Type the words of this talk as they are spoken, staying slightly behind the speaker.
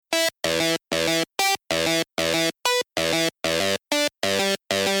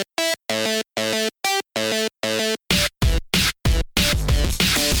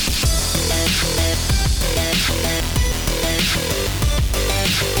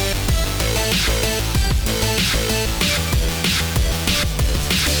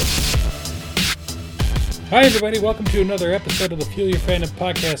Hi, everybody. Welcome to another episode of the Fuel Your Fandom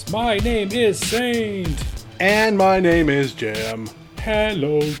podcast. My name is Saint. And my name is Jim.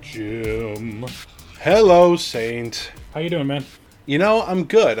 Hello, Jim. Hello, Saint. How you doing, man? You know, I'm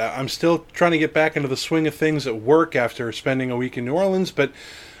good. I'm still trying to get back into the swing of things at work after spending a week in New Orleans, but,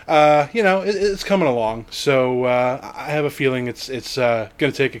 it's coming along. So I have a feeling it's going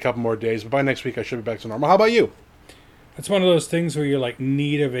to take a couple more days, but by next week I should be back to normal. How about you? It's one of those things where you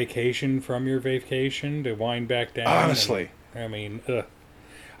need a vacation from your vacation to wind back down. Honestly.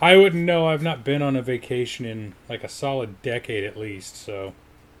 I wouldn't know. I've not been on a vacation in a solid decade at least, so.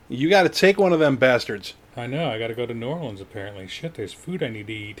 You got to take one of them bastards. I know. I got to go to New Orleans, apparently. Shit, there's food I need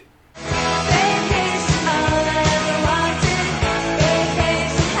to eat.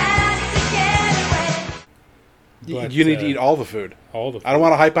 But, you need to eat all the food. All the food. I don't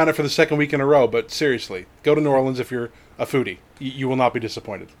want to hype on it for the second week in a row, but seriously, go to New Orleans if you're a foodie. You will not be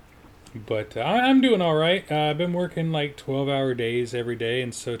disappointed. But I'm doing all right. I've been working 12-hour days every day,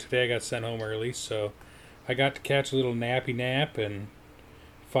 and so today I got sent home early, so I got to catch a little nappy nap and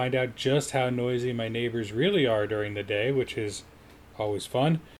find out just how noisy my neighbors really are during the day, which is always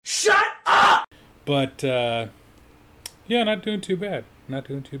fun. Shut up! But, not doing too bad. Not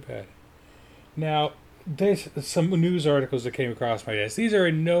doing too bad. Now, there's some news articles that came across my desk. These are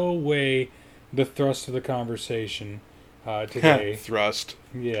in no way the thrust of the conversation today. Thrust.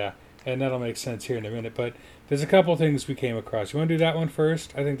 Yeah, and that'll make sense here in a minute. But there's a couple things we came across. You want to do that one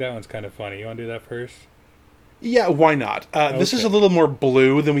first? I think that one's kind of funny. You want to do that first? Yeah, why not? This is Okay. a little more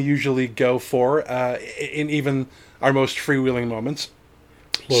blue than we usually go for in even our most freewheeling moments.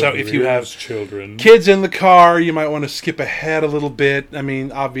 So if you have children, kids in the car, you might want to skip ahead a little bit. I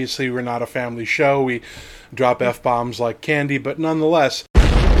mean, obviously, we're not a family show. We drop F-bombs like candy, but nonetheless,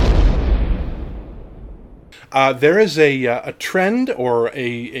 there is a trend or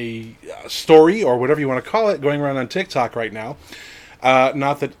a story or whatever you want to call it going around on TikTok right now.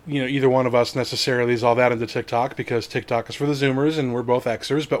 Not that either one of us necessarily is all that into TikTok, because TikTok is for the Zoomers and we're both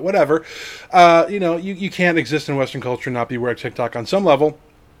Xers, but whatever. You can't exist in Western culture and not be aware of TikTok on some level.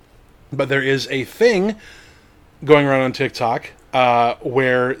 But there is a thing going around on TikTok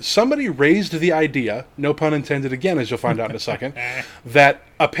where somebody raised the idea, no pun intended again, as you'll find out in a second, that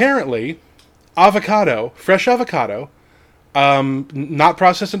apparently fresh avocado, not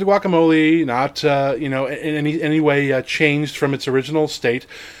processed into guacamole, not in any way changed from its original state,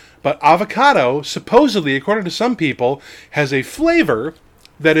 but avocado, supposedly, according to some people, has a flavor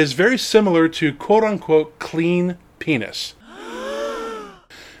that is very similar to quote-unquote clean penis.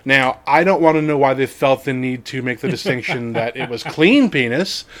 Now, I don't want to know why they felt the need to make the distinction that it was clean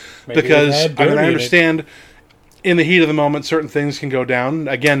penis, because I understand in the heat of the moment certain things can go down,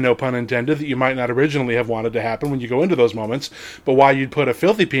 again, no pun intended, that you might not originally have wanted to happen when you go into those moments, but why you'd put a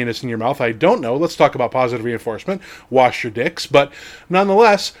filthy penis in your mouth, I don't know. Let's talk about positive reinforcement. Wash your dicks. But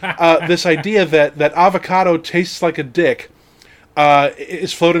nonetheless, this idea that avocado tastes like a dick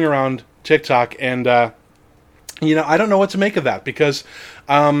is floating around TikTok, and I don't know what to make of that, because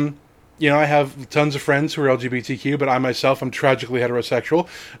I have tons of friends who are LGBTQ, but I myself am tragically heterosexual.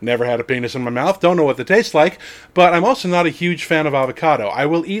 Never had a penis in my mouth. Don't know what they taste like. But I'm also not a huge fan of avocado. I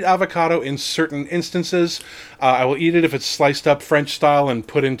will eat avocado in certain instances. I will eat it if it's sliced up French style and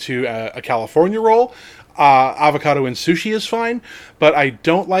put into a California roll. Avocado in sushi is fine, but I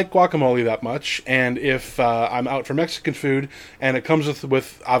don't like guacamole that much. And if I'm out for Mexican food and it comes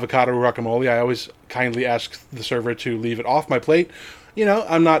with avocado guacamole, I always kindly ask the server to leave it off my plate.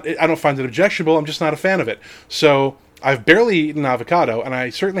 I don't find it objectionable. I'm just not a fan of it. So I've barely eaten avocado, and I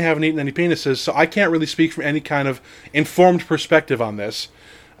certainly haven't eaten any penises, so I can't really speak from any kind of informed perspective on this.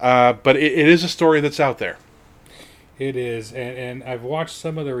 But it is a story that's out there. It is, and I've watched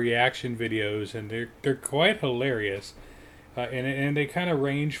some of the reaction videos, and they're quite hilarious. And they kind of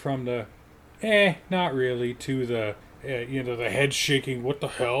range from the, not really, to the, the head shaking, what the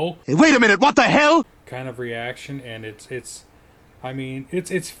hell? Hey, wait a minute, what the hell? Kind of reaction, and it's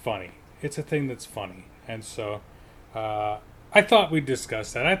funny. It's a thing that's funny, and so I thought we'd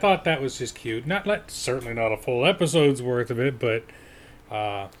discuss that. I thought that was just cute. Certainly not a full episode's worth of it, but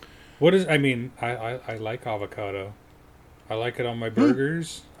I like avocado. I like it on my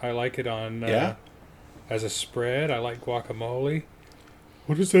burgers. I like it on as a spread. I like guacamole.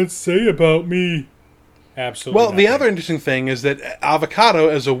 What does that say about me? Absolutely. Well, the nothing. other interesting thing is that avocado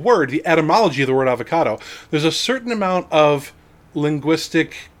as a word, the etymology of the word avocado, there's a certain amount of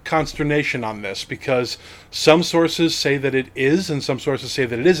linguistic consternation on this, because some sources say that it is and some sources say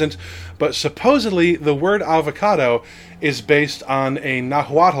that it isn't, but supposedly the word avocado is based on a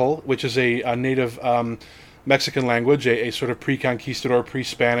Nahuatl, which is a native Mexican language, a sort of pre-conquistador,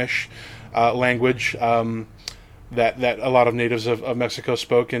 pre-Spanish language that a lot of natives of Mexico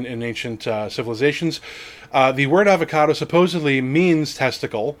spoke in ancient civilizations. The word avocado supposedly means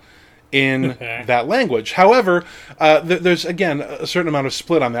testicle in that language. However, there's, again, a certain amount of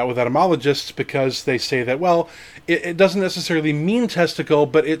split on that with etymologists, because they say that, well, it doesn't necessarily mean testicle,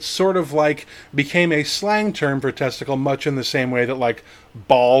 but it sort of like became a slang term for testicle, much in the same way that like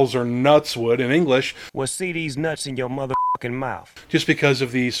balls or nuts would in English. Well, see these nuts in your motherfucking mouth. Just because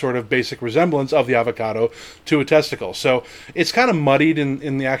of the sort of basic resemblance of the avocado to a testicle. So it's kind of muddied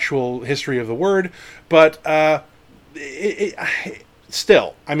in the actual history of the word, but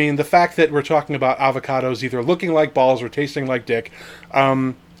still, I mean, the fact that we're talking about avocados either looking like balls or tasting like dick,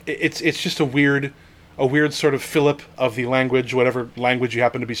 it's just a weird sort of fillip of the language, whatever language you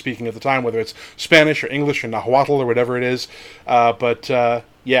happen to be speaking at the time, whether it's Spanish or English or Nahuatl or whatever it is.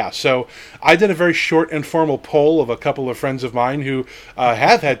 Yeah, so I did a very short, informal poll of a couple of friends of mine who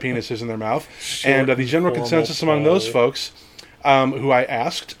have had penises in their mouth, and the general consensus among those folks who I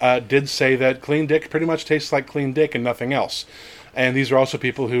asked did say that clean dick pretty much tastes like clean dick and nothing else. And these are also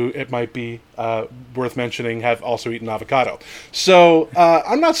people who, it might be worth mentioning, have also eaten avocado. So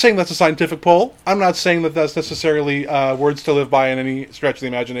I'm not saying that's a scientific poll. I'm not saying that that's necessarily words to live by in any stretch of the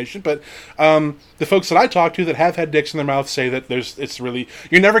imagination. But the folks that I talk to that have had dicks in their mouth say that it's really,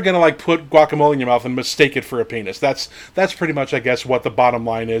 you're never going to like put guacamole in your mouth and mistake it for a penis. That's pretty much, I guess, what the bottom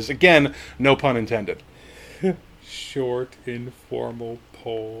line is. Again, no pun intended. Short, informal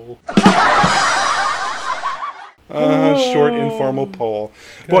poll. Short, informal poll.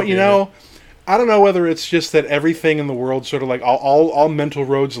 But, you know, I don't know whether it's just that everything in the world sort of like all mental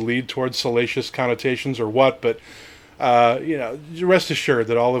roads lead towards salacious connotations or what, but, you know, rest assured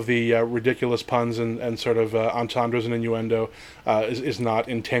that all of the ridiculous puns and sort of entendres and innuendo is not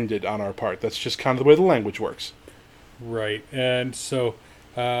intended on our part. That's just kind of the way the language works. Right. And so,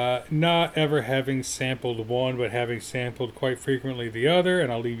 not ever having sampled one, but having sampled quite frequently the other,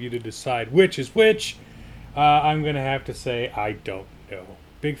 and I'll leave you to decide which is which. I'm going to have to say I don't know.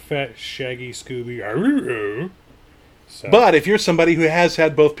 Big fat shaggy Scooby. So. But if you're somebody who has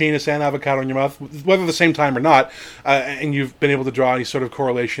had both penis and avocado in your mouth, whether at the same time or not, and you've been able to draw any sort of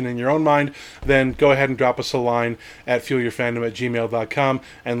correlation in your own mind, then go ahead and drop us a line at fuelyourfandom@gmail.com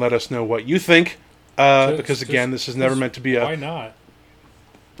and let us know what you think. Because, again, this is never meant to be a... Why not?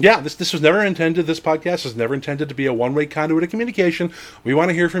 Yeah, this was never intended. This podcast was never intended to be a one-way conduit of communication. We want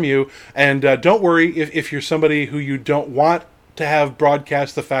to hear from you, and don't worry if you're somebody who you don't want to have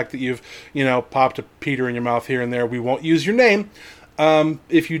broadcast the fact that you've popped a Peter in your mouth here and there. We won't use your name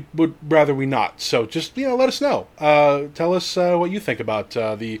if you would rather we not. So just let us know. Tell us what you think about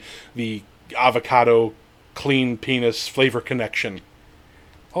the avocado clean penis flavor connection.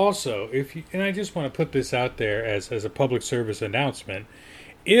 Also, and I just want to put this out there as a public service announcement.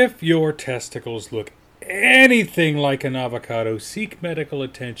 If your testicles look anything like an avocado, seek medical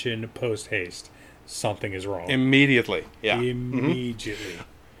attention post-haste. Something is wrong. Immediately. Yeah. Immediately. Mm-hmm.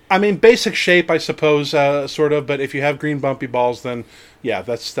 I mean, basic shape, I suppose, sort of, but if you have green bumpy balls, then, yeah,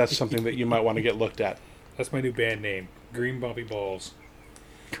 that's something that you might want to get looked at. That's my new band name, Green Bumpy Balls.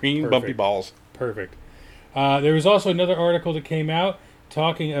 Green Bumpy Balls. Perfect. There was also another article that came out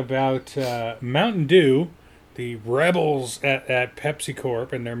talking about Mountain Dew, the rebels at Pepsi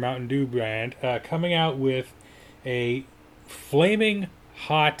Corp and their Mountain Dew brand, coming out with a flaming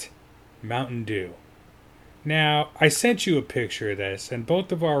hot Mountain Dew. Now, I sent you a picture of this, and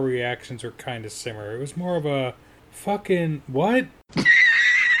both of our reactions are kind of similar. It was more of a fucking what?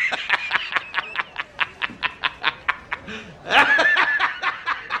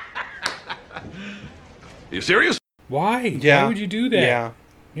 You serious? Why? Yeah. Why would you do that?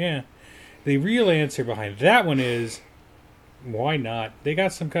 Yeah. The real answer behind that one is, why not? They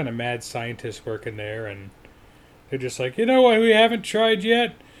got some kind of mad scientist working there, and they're just like, you know what we haven't tried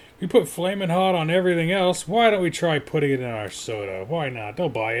yet? We put Flamin' Hot on everything else. Why don't we try putting it in our soda? Why not? They'll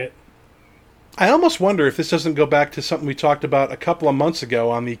buy it. I almost wonder if this doesn't go back to something we talked about a couple of months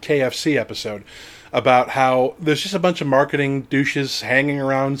ago on the KFC episode, about how there's just a bunch of marketing douches hanging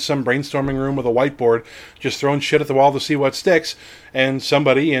around some brainstorming room with a whiteboard, just throwing shit at the wall to see what sticks, and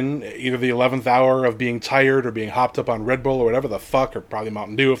somebody in either the 11th hour of being tired or being hopped up on Red Bull or whatever the fuck, or probably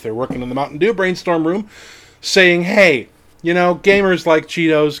Mountain Dew if they're working in the Mountain Dew brainstorm room, saying, hey, gamers like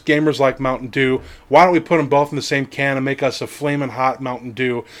Cheetos, gamers like Mountain Dew. Why don't we put them both in the same can and make us a flamin' hot Mountain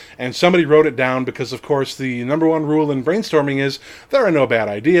Dew? And somebody wrote it down because, of course, the number one rule in brainstorming is there are no bad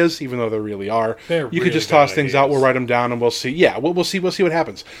ideas, even though there really are. You could just toss things out, we'll write them down, and we'll see. Yeah, we'll see what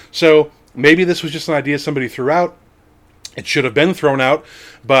happens. So maybe this was just an idea somebody threw out. It should have been thrown out,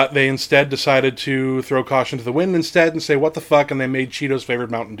 but they instead decided to throw caution to the wind instead and say, what the fuck, and they made Cheetos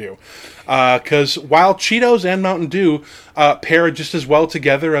flavored Mountain Dew. Because while Cheetos and Mountain Dew pair just as well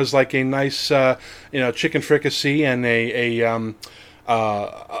together as like a nice chicken fricassee and a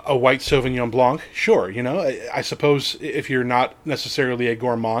white Sauvignon Blanc, sure, I suppose if you're not necessarily a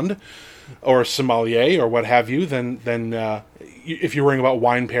gourmand or a sommelier or what have you, then if you're worrying about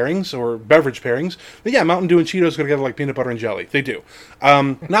wine pairings or beverage pairings, then yeah, Mountain Dew and Cheetos go together like peanut butter and jelly. They do.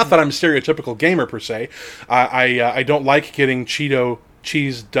 Not that I'm a stereotypical gamer per se. I don't like getting Cheeto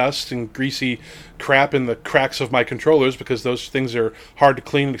cheese dust and greasy crap in the cracks of my controllers because those things are hard to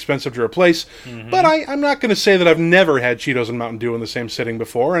clean and expensive to replace. Mm-hmm. But I'm not going to say that I've never had Cheetos and Mountain Dew in the same sitting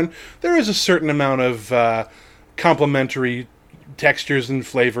before, and there is a certain amount of complementary textures and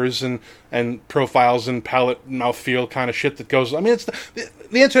flavors and profiles and palate mouthfeel kind of shit that goes. I mean, it's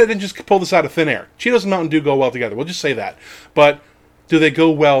the internet didn't just pull this out of thin air. Cheetos and Mountain Dew go well together. We'll just say that. But do they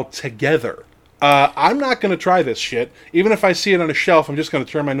go well together? I'm not going to try this shit. Even if I see it on a shelf, I'm just going to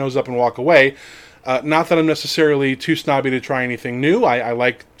turn my nose up and walk away. Not that I'm necessarily too snobby to try anything new. I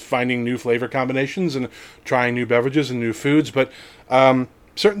like finding new flavor combinations and trying new beverages and new foods, but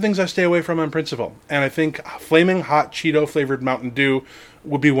certain things I stay away from on principle. And I think flaming hot Cheeto-flavored Mountain Dew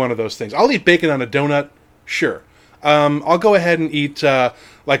would be one of those things. I'll eat bacon on a donut, sure. I'll go ahead and eat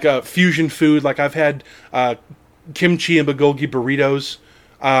like a fusion food. Like I've had kimchi and bulgogi burritos.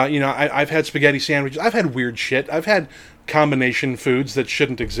 I've had spaghetti sandwiches. I've had weird shit. I've had combination foods that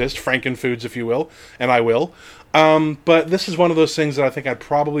shouldn't exist, Frankenfoods, if you will, and I will. But this is one of those things that I think I'd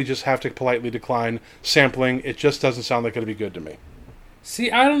probably just have to politely decline sampling. It just doesn't sound like it'd be good to me.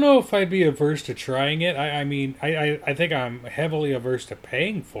 See, I don't know if I'd be averse to trying it. I mean, I think I'm heavily averse to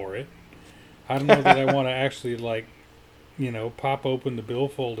paying for it. I don't know that I want to actually, pop open the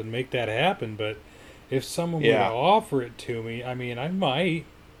billfold and make that happen, but if someone were to offer it to me, I mean, I might.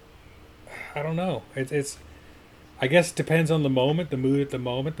 I don't know. It's I guess it depends on the moment, the mood at the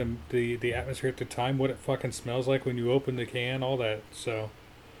moment, the atmosphere at the time, what it fucking smells like when you open the can, all that. So,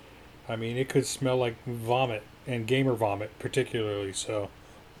 I mean, it could smell like vomit, and gamer vomit particularly, so.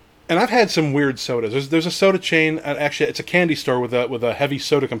 And I've had some weird sodas. There's a soda chain, actually it's a candy store with a heavy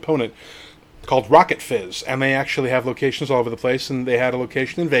soda component called Rocket Fizz, and they actually have locations all over the place, and they had a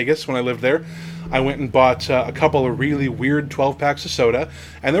location in Vegas when I lived there. I went and bought a couple of really weird 12-packs of soda,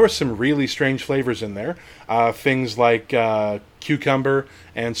 and there were some really strange flavors in there. Things like cucumber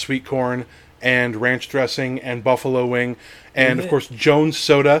and sweet corn and ranch dressing and buffalo wing. And, of course, Jones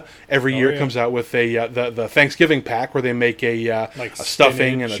Soda every year comes out with the Thanksgiving pack where they make a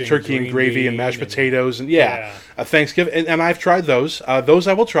stuffing and a turkey and gravy and mashed potatoes. And, a Thanksgiving. And I've tried those. Those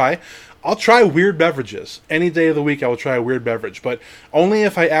I will try. I'll try weird beverages. Any day of the week I will try a weird beverage, but only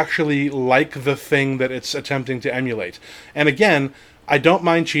if I actually like the thing that it's attempting to emulate. And again, I don't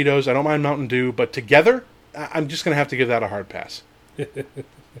mind Cheetos, I don't mind Mountain Dew, but together, I'm just going to have to give that a hard pass.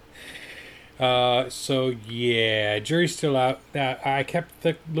 Jury's still out. I kept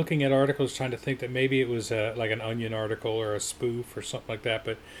looking at articles trying to think that maybe it was like an Onion article or a spoof or something like that,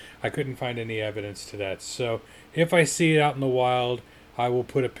 but I couldn't find any evidence to that. So if I see it out in the wild, I will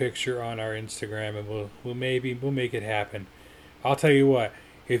put a picture on our Instagram and we'll make it happen. I'll tell you what,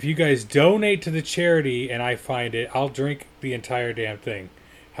 if you guys donate to the charity and I find it, I'll drink the entire damn thing.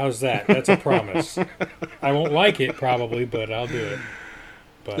 How's that? That's a promise. I won't like it probably, but I'll do it.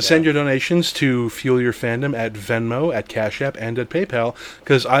 But, send your donations to Fuel Your Fandom at Venmo, at Cash App, and at PayPal,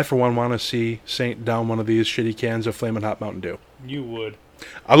 because I, for one, want to see Saint down one of these shitty cans of Flamin' Hot Mountain Dew. You would.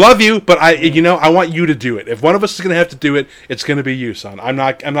 I love you, but I want you to do it. If one of us is going to have to do it, it's going to be you, son. I'm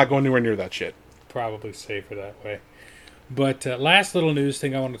not going anywhere near that shit. Probably safer that way. But last little news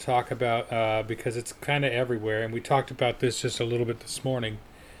thing I want to talk about, because it's kind of everywhere, and we talked about this just a little bit this morning,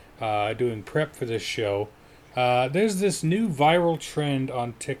 doing prep for this show. There's this new viral trend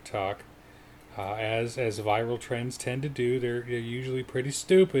on TikTok, as viral trends tend to do. They're usually pretty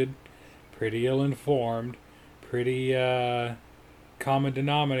stupid, pretty ill-informed, pretty common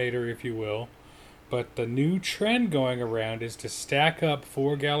denominator, if you will. But the new trend going around is to stack up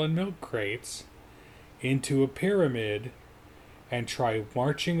 4-gallon milk crates into a pyramid and try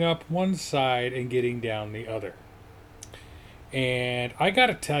marching up one side and getting down the other. And I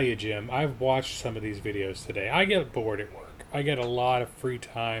gotta tell you, Jim, I've watched some of these videos today. I get bored at work. I get a lot of free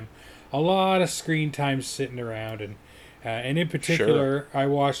time, a lot of screen time sitting around, and in particular, I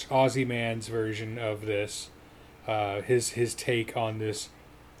watched Aussie Man's version of this, his take on this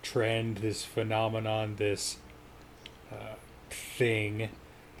trend, this phenomenon, this thing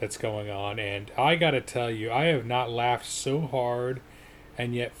that's going on. And I gotta tell you, I have not laughed so hard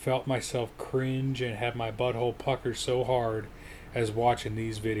and yet felt myself cringe and had my butthole pucker so hard as watching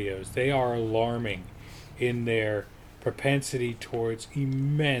these videos. They are alarming in their propensity towards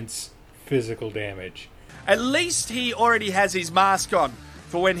immense physical damage. At least he already has his mask on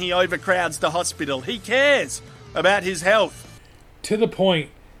for when he overcrowds the hospital. He cares about his health. To the point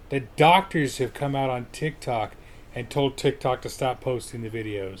that doctors have come out on TikTok and told TikTok to stop posting the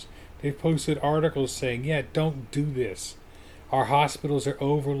videos. They've posted articles saying, yeah, don't do this. Our hospitals are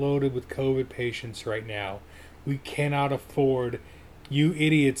overloaded with COVID patients right now. We cannot afford you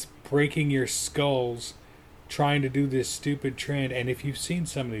idiots breaking your skulls trying to do this stupid trend. And if you've seen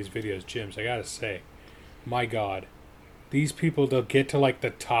some of these videos, Jims, I gotta say, my God, these people, they'll get to like the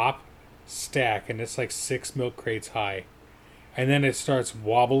top stack and it's like 6 milk crates high. And then it starts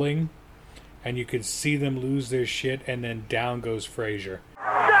wobbling and you can see them lose their shit, and then down goes Frazier.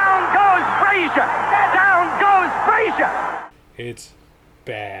 Down goes Frazier! Down goes Frazier! It's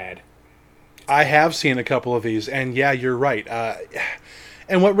bad. I have seen a couple of these, and yeah, you're right.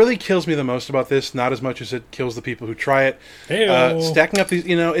 And what really kills me the most about this, not as much as it kills the people who try it, stacking up these,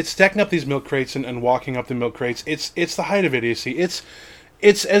 it's stacking up these milk crates and walking up the milk crates. It's the height of idiocy.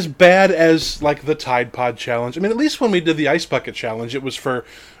 It's as bad as like the Tide Pod challenge. I mean, at least when we did the ice bucket challenge, it was for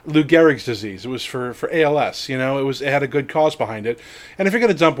Lou Gehrig's disease. It was for ALS. It had a good cause behind it. And if you're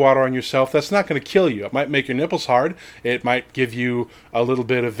going to dump water on yourself, that's not going to kill you. It might make your nipples hard. It might give you a little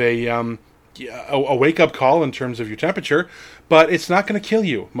bit of a wake up call in terms of your temperature, but it's not going to kill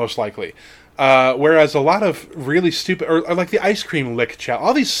you most likely. Whereas a lot of really stupid, or like the ice cream lick challenge,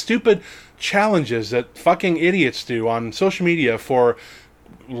 all these stupid challenges that fucking idiots do on social media for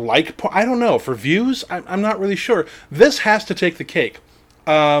I don't know, for views? I'm not really sure. This has to take the cake.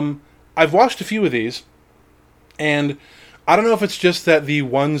 I've watched a few of these, and I don't know if it's just that the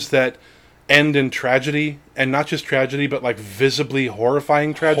ones that end in tragedy, and not just tragedy, but like visibly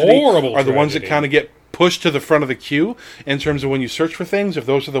horrifying tragedy, Horrible are the ones that tragedy. kind of get pushed to the front of the queue in terms of when you search for things, if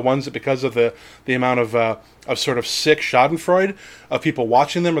those are the ones that, because of the amount of sort of sick schadenfreude of people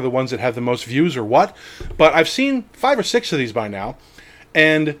watching them, are the ones that have the most views or what. But I've seen 5 or 6 of these by now.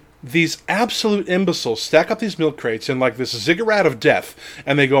 And these absolute imbeciles stack up these milk crates in like this ziggurat of death,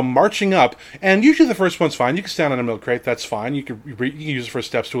 and they go marching up. And usually the first one's fine. You can stand on a milk crate, that's fine. You can use it for a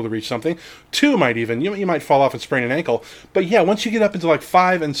step stool to reach something. 2 might even. You might fall off and sprain an ankle. But yeah, once you get up into like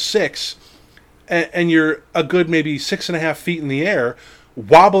 5 and 6, and you're a good maybe 6.5 feet in the air,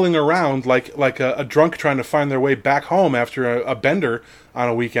 wobbling around like a drunk trying to find their way back home after a bender on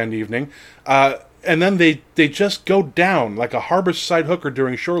a weekend evening. And then they just go down like a harborside hooker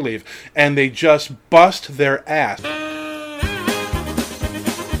during shore leave, and they just bust their ass.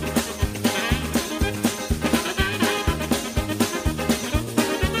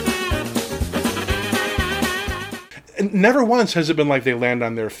 And never once has it been like they land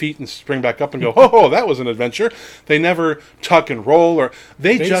on their feet and spring back up and go, oh, that was an adventure. They never tuck and roll, or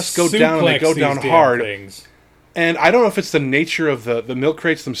they just go down, and they go down hard. Things. And I don't know if it's the nature of the milk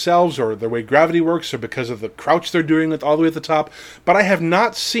crates themselves, or the way gravity works, or because of the crouch they're doing it all the way at the top, but I have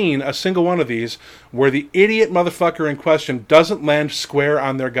not seen a single one of these where the idiot motherfucker in question doesn't land square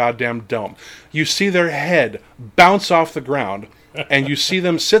on their goddamn dome. You see their head bounce off the ground, and you see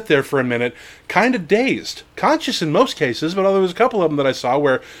them sit there for a minute, kind of dazed. Conscious in most cases, but there was a couple of them that I saw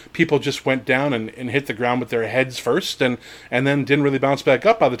where people just went down and hit the ground with their heads first, and then didn't really bounce back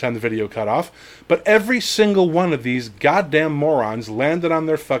up by the time the video cut off. But every single one of these goddamn morons landed on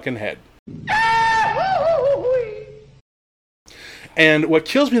their fucking head. And what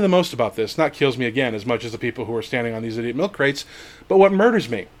kills me the most about this, not kills me again as much as the people who are standing on these idiot milk crates, but what murders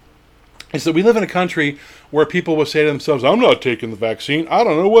me, is that we live in a country where people will say to themselves, I'm not taking the vaccine, I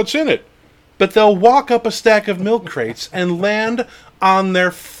don't know what's in it. But they'll walk up a stack of milk crates and land on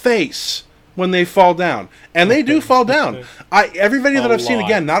their face when they fall down. And they do fall down. Every video that I've seen,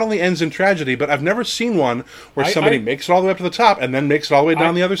 again, not only ends in tragedy, but I've never seen one where somebody makes it all the way up to the top and then makes it all the way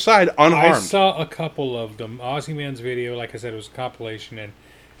down the other side unharmed. I saw a couple of them. Ozzy Man's video, like I said, it was a compilation,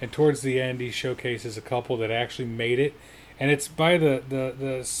 and towards the end he showcases a couple that actually made it. And it's by the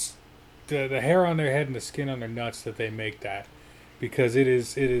hair on their head and the skin on their nuts that they make that, because it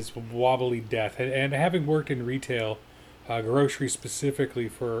is wobbly death. And having worked in retail, grocery specifically,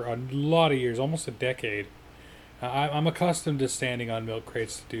 for a lot of years, almost a decade, I'm accustomed to standing on milk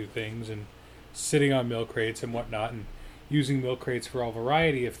crates to do things, and sitting on milk crates and whatnot, and using milk crates for a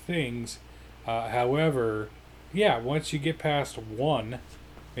variety of things. However, yeah, once you get past 1,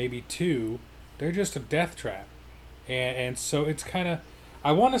 maybe 2, they're just a death trap. And so it's kind of,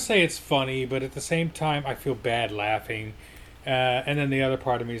 I want to say it's funny, but at the same time, I feel bad laughing. And then the other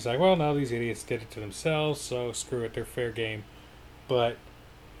part of me is like, well, no, these idiots did it to themselves, so screw it, they're fair game. But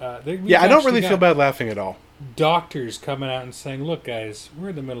yeah, I don't really feel bad laughing at all. Doctors coming out and saying, "Look, guys, we're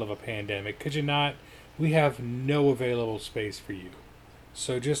in the middle of a pandemic. Could you not? We have no available space for you.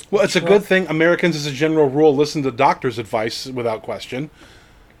 So just well, it's a good thing Americans, as a general rule, listen to doctors' advice without question,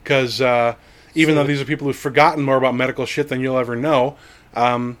 because even though these are people who've forgotten more about medical shit than you'll ever know,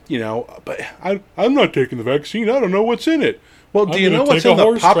 but I'm not taking the vaccine. I don't know what's in it. Well, do you know what's in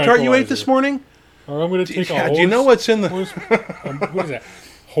the Pop-Tart you ate this morning? Or I'm going to take a horse. Do you know what's in the what is that?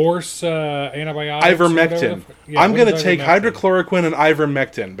 Horse antibiotics? Ivermectin. Yeah, I'm going to take hydrochloroquine and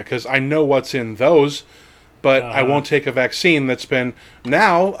ivermectin because I know what's in those, but I won't take a vaccine that's been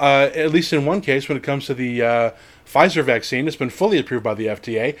now, at least in one case, when it comes to the Pfizer vaccine, it's been fully approved by the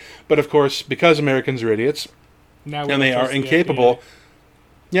FDA. But of course, because Americans are idiots and they are incapable.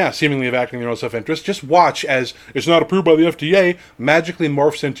 Seemingly of acting in their own self-interest. Just watch as it's not approved by the FDA magically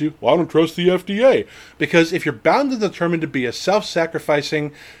morphs into, well, I don't trust the FDA. Because if you're bound and determined to be a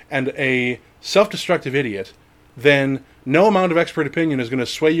self-sacrificing and a self-destructive idiot, then no amount of expert opinion is going to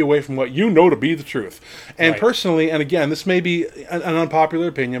sway you away from what you know to be the truth. And personally, and again, this may be an unpopular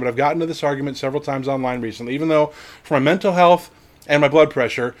opinion, but I've gotten to this argument several times online recently, even though for my mental health and my blood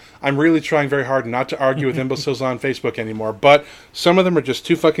pressure, I'm really trying very hard not to argue with imbeciles on Facebook anymore. But some of them are just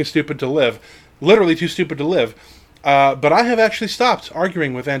too fucking stupid to live. Literally too stupid to live. But I have actually stopped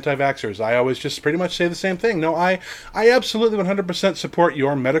arguing with anti-vaxxers. I always just pretty much say the same thing. No, I absolutely 100% support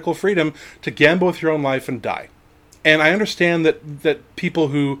your medical freedom to gamble with your own life and die. And I understand that people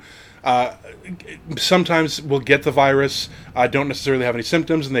who sometimes will get the virus, don't necessarily have any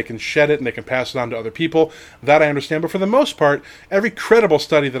symptoms, and they can shed it and they can pass it on to other people. That I understand. But for the most part, every credible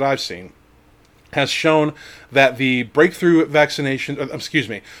study that I've seen has shown that the breakthrough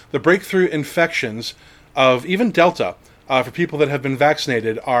the breakthrough infections of even Delta for people that have been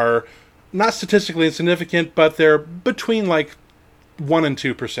vaccinated are not statistically insignificant, but they're between like 1 and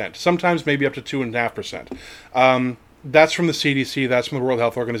 2%, sometimes maybe up to 2.5%. That's from the CDC, that's from the World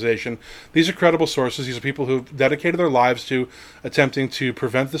Health Organization. These are credible sources. These are people who've dedicated their lives to attempting to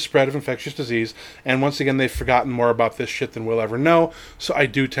prevent the spread of infectious disease. And once again, they've forgotten more about this shit than we'll ever know. So I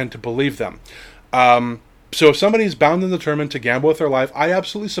do tend to believe them. So if somebody's bound and determined to gamble with their life, I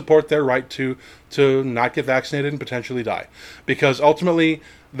absolutely support their right to not get vaccinated and potentially die. Because ultimately,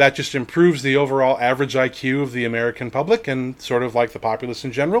 that just improves the overall average IQ of the American public and sort of like the populace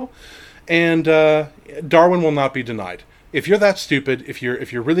in general. And Darwin will not be denied. If you're that stupid, if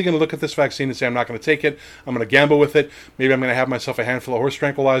you're really going to look at this vaccine and say, I'm not going to take it, I'm going to gamble with it, maybe I'm going to have myself a handful of horse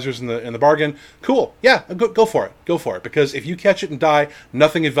tranquilizers in the bargain, cool. Yeah, go for it. Go for it. Because if you catch it and die,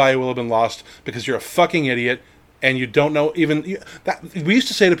 nothing of value will have been lost because you're a fucking idiot and you don't know that. We used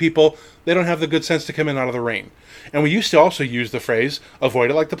to say to people, they don't have the good sense to come in out of the rain. And we used to also use the phrase,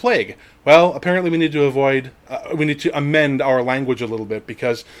 avoid it like the plague. Well, apparently we need to amend our language a little bit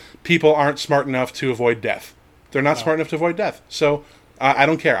because people aren't smart enough to avoid death. They're not smart enough to avoid death. So I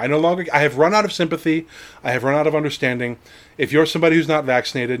don't care. I have run out of sympathy. I have run out of understanding. If you're somebody who's not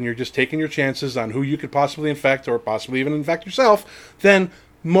vaccinated and you're just taking your chances on who you could possibly infect or possibly even infect yourself, then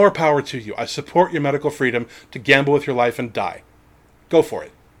more power to you. I support your medical freedom to gamble with your life and die. Go for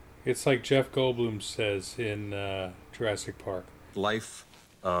it. It's like Jeff Goldblum says in Jurassic Park. Life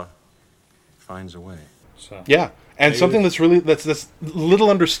finds a way. So yeah, and something that's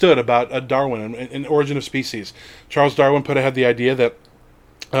little understood about Darwin and Origin of Species. Charles Darwin put ahead the idea that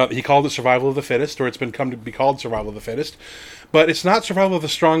he called it survival of the fittest, or it's been come to be called survival of the fittest. But it's not survival of the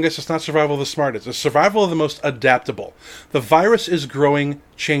strongest, it's not survival of the smartest. It's survival of the most adaptable. The virus is growing,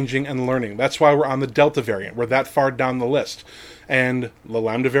 changing, and learning. That's why we're on the Delta variant. We're that far down the list. And the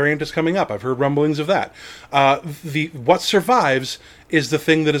Lambda variant is coming up. I've heard rumblings of that. What survives is the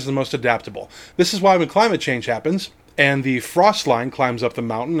thing that is the most adaptable. This is why when climate change happens, and the frost line climbs up the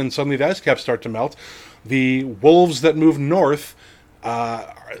mountain, and suddenly the ice caps start to melt, the wolves that move north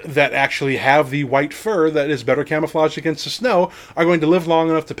that actually have the white fur that is better camouflaged against the snow are going to live long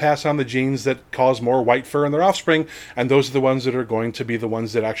enough to pass on the genes that cause more white fur in their offspring, and those are the ones that are going to be the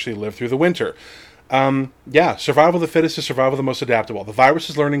ones that actually live through the winter. Survival of the fittest is survival of the most adaptable. The virus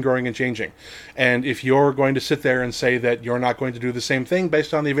is learning, growing, and changing. And if you're going to sit there and say that you're not going to do the same thing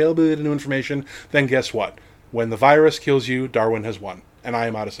based on the availability of new information, then guess what? When the virus kills you, Darwin has won. And I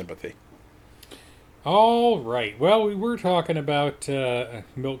am out of sympathy. All right. Well, we were talking about a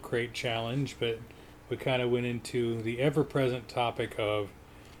milk crate challenge, but we kind of went into the ever-present topic of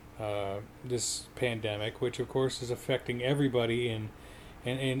this pandemic, which, of course, is affecting everybody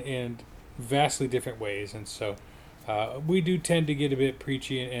in vastly different ways. And so we do tend to get a bit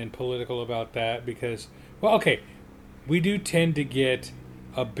preachy and political about that because, we do tend to get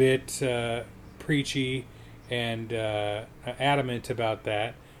a bit preachy and adamant about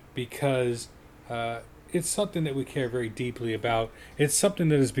that because it's something that we care very deeply about. It's something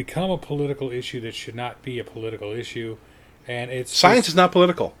that has become a political issue that should not be a political issue, and Science is not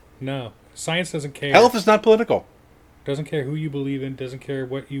political. No, science doesn't care. Health is not political. Doesn't care who you believe in. Doesn't care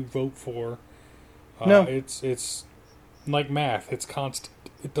what you vote for. No, it's like math. It's constant.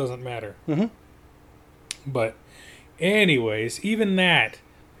 It doesn't matter. Mm-hmm. But, anyways, even that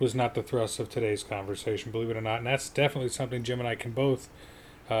was not the thrust of today's conversation, believe it or not, and that's definitely something Jim and I can both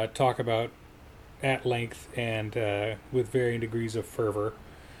talk about at length and with varying degrees of fervor.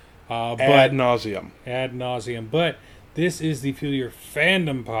 Ad nauseum. Ad nauseum. But this is the Feel Your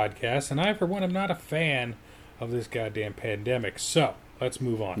Fandom podcast, and I, for one, am not a fan of this goddamn pandemic. So, let's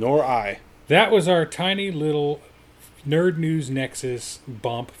move on. Nor I. That was our tiny little Nerd News Nexus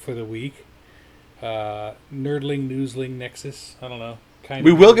bump for the week. Nerdling, Newsling Nexus. I don't know.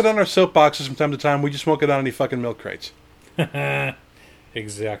 We will get on our soapboxes from time to time. We just won't get on any fucking milk crates.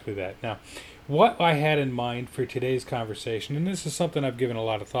 Exactly that. Now, what I had in mind for today's conversation, and this is something I've given a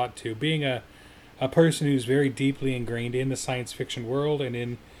lot of thought to, being a person who's very deeply ingrained in the science fiction world and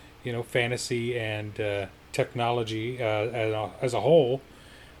in, fantasy and technology as a whole,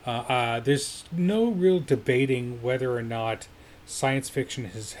 there's no real debating whether or not science fiction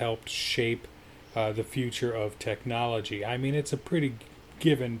has helped shape the future of technology. I mean, it's a pretty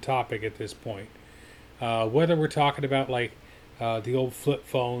given topic at this point. Whether we're talking about the old flip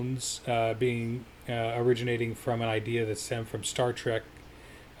phones originating from an idea that stemmed from Star Trek,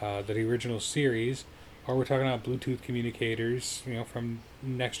 the original series, or we're talking about Bluetooth communicators, from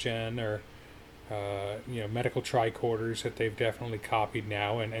Next Gen, or medical tricorders that they've definitely copied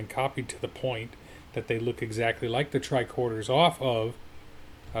now, and copied to the point that they look exactly like the tricorders off of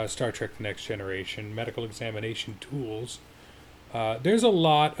Star Trek The Next Generation, medical examination tools. There's a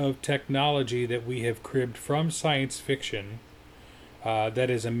lot of technology that we have cribbed from science fiction that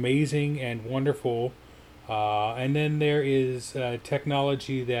is amazing and wonderful. And then there is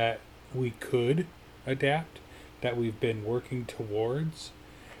technology that we could adapt, that we've been working towards.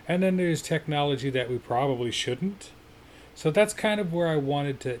 And then there's technology that we probably shouldn't. So that's kind of where I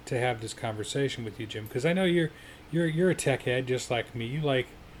wanted to have this conversation with you, Jim, because I know you're a tech head just like me. You like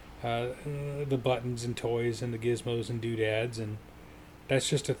the buttons and toys and the gizmos and doodads, and that's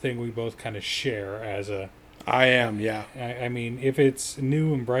just a thing we both kind of share as a... I am, yeah. I mean, if it's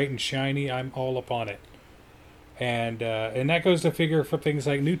new and bright and shiny, I'm all up on it. And that goes to figure for things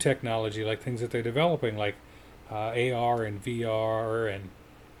like new technology, like things that they're developing, like AR and VR and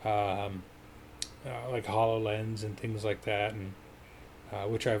like HoloLens and things like that, and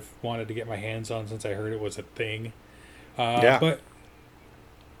which I've wanted to get my hands on since I heard it was a thing. Yeah. But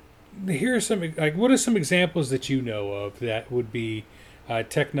here are some, what are some examples that you know of that would be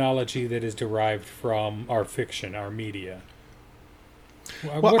technology that is derived from our fiction, our media?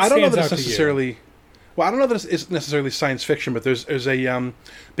 Well, I don't know that it's necessarily... Well, I don't know that it's necessarily science fiction, but there's a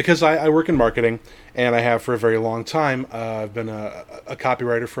because I work in marketing, and I have for a very long time. I've been a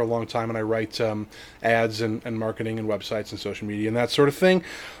copywriter for a long time, and I write ads and marketing and websites and social media and that sort of thing.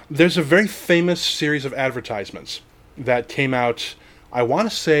 There's a very famous series of advertisements that came out, I want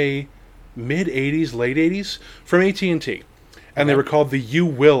to say, mid-'80s, late '80s, from AT&T, and they were called the You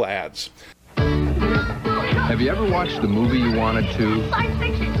Will ads. Have you ever watched the movie you wanted to? Science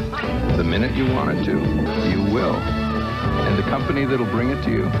fiction. The minute you wanted to, you will. And the company that'll bring it to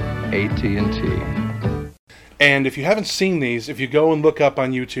you, AT&T. And if you haven't seen these, if you go and look up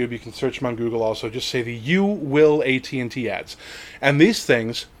on YouTube, you can search them on Google also, just say the You Will AT&T ads. And these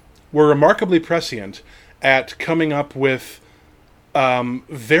things were remarkably prescient at coming up with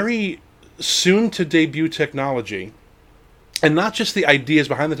very soon-to-debut technology. And not just the ideas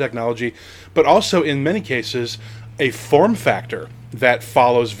behind the technology, but also, in many cases, a form factor that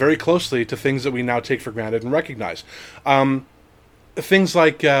follows very closely to things that we now take for granted and recognize. Things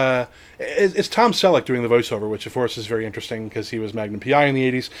like, it's Tom Selleck doing the voiceover, which of course is very interesting because he was Magnum P.I. in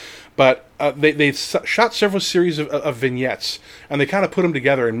the 80s. But they shot several series of vignettes, and they kind of put them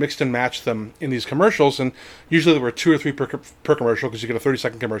together and mixed and matched them in these commercials. And usually there were 2 or 3 per commercial, because you get a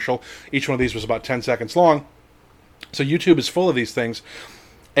 30-second commercial. Each one of these was about 10 seconds long. So YouTube is full of these things.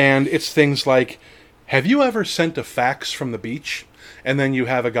 And it's things like, have you ever sent a fax from the beach? And then you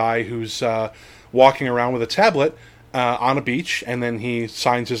have a guy who's walking around with a tablet on a beach, and then he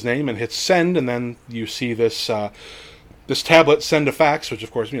signs his name and hits send, and then you see this tablet send a fax, which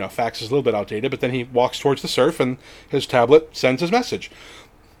of course, fax is a little bit outdated, but then he walks towards the surf, and his tablet sends his message.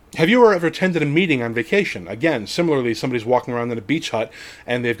 Have you ever attended a meeting on vacation? Again, similarly, somebody's walking around in a beach hut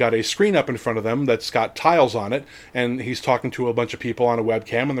and they've got a screen up in front of them that's got tiles on it, and he's talking to a bunch of people on a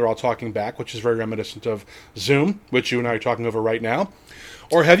webcam and they're all talking back, which is very reminiscent of Zoom, which you and I are talking over right now.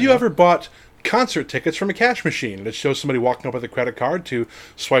 Or have you ever bought concert tickets from a cash machine, and it shows somebody walking up with a credit card to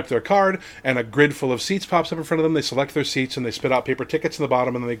swipe their card, and a grid full of seats pops up in front of them. They select their seats and they spit out paper tickets in the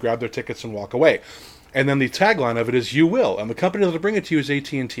bottom, and then they grab their tickets and walk away. And then the tagline of it is "You will," and the company that'll bring it to you is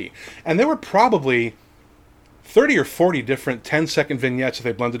AT&T. And there were probably 30 or 40 different 10-second vignettes that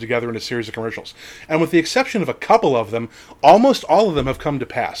they blended together in a series of commercials. And with the exception of a couple of them, almost all of them have come to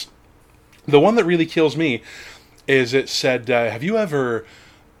pass. The one that really kills me is it said, have you ever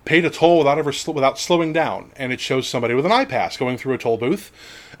paid a toll without slowing down? And it shows somebody with an iPass going through a toll booth.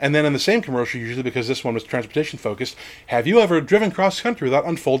 And then in the same commercial, usually because this one was transportation focused, have you ever driven cross country without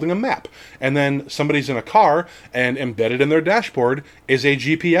unfolding a map? And then somebody's in a car, and embedded in their dashboard is a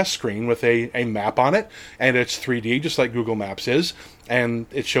GPS screen with a map on it, and it's 3D just like Google Maps is. And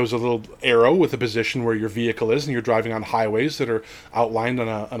it shows a little arrow with a position where your vehicle is, and you're driving on highways that are outlined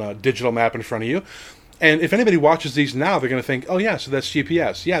on a digital map in front of you. And if anybody watches these now, they're going to think, oh yeah, so that's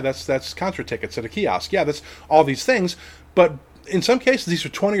GPS. Yeah, that's concert tickets at a kiosk. Yeah, that's all these things. But in some cases, these are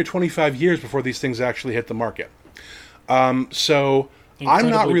 20 or 25 years before these things actually hit the market. So I'm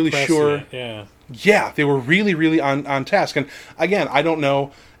not really sure. Yeah. Yeah, they were really, really on task. And again, I don't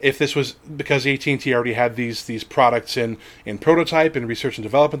know if this was because AT&T already had these products in prototype and research and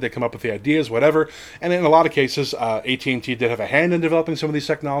development. They come up with the ideas, whatever. And in a lot of cases, AT&T did have a hand in developing some of these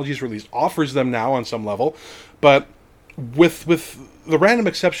technologies, or at least offers them now on some level. But with the random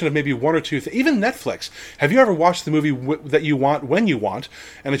exception of maybe one or two, even Netflix. Have you ever watched the movie that you want when you want,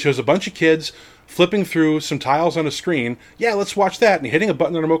 and it shows a bunch of kids flipping through some tiles on a screen? Yeah, let's watch that, and hitting a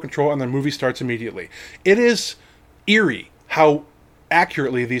button on a remote control, and the movie starts immediately. It is eerie how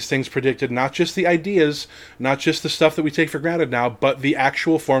accurately these things predicted not just the ideas, not just the stuff that we take for granted now, but the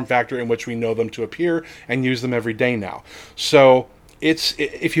actual form factor in which we know them to appear and use them every day now. So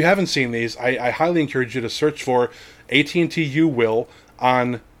if you haven't seen these, I highly encourage you to search for AT&T You Will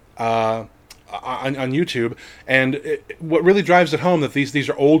on YouTube. And what really drives it home that these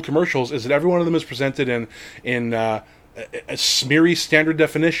are old commercials is that every one of them is presented in a smeary standard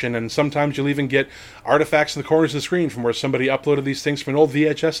definition, and sometimes you'll even get artifacts in the corners of the screen from where somebody uploaded these things from an old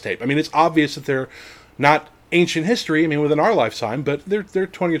VHS tape. I mean, it's obvious that they're not ancient history, I mean, within our lifetime, but they're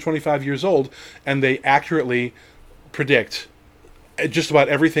 20 or 25 years old, and they accurately predict just about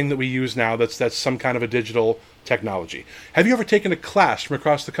everything that we use now that's some kind of a digital technology. Have you ever taken a class from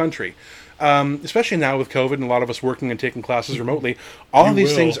across the country? Especially now with COVID and a lot of us working and taking classes remotely, all of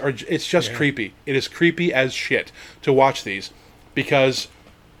these things it's just creepy. It is creepy as shit to watch these because,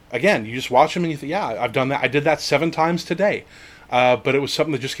 again, you just watch them and you think, yeah, I've done that. I did that 7 times today. But it was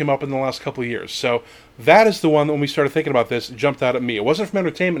something that just came up in the last couple of years. So that is the one that when we started thinking about this, jumped out at me. It wasn't from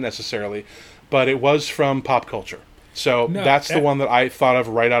entertainment necessarily, but it was from pop culture. So that's the one that I thought of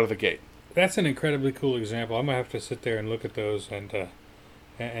right out of the gate. That's an incredibly cool example. I'm going to have to sit there and look at those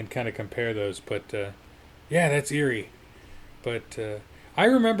and kind of compare those. But, yeah, that's eerie. But I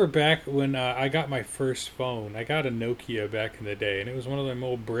remember back when I got my first phone. I got a Nokia back in the day, and it was one of them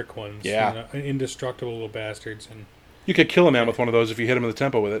old brick ones. Yeah. Indestructible little bastards. And you could kill a man with one of those if you hit him in the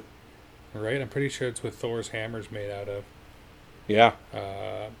tempo with it. Right? I'm pretty sure it's what Thor's hammer's made out of. Yeah.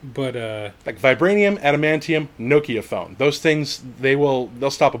 But like vibranium, adamantium, Nokia phone. Those things, they'll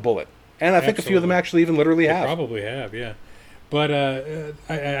stop a bullet. And I think a few of them actually even literally have. Probably have, yeah. But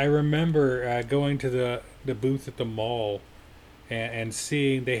I remember going to the booth at the mall and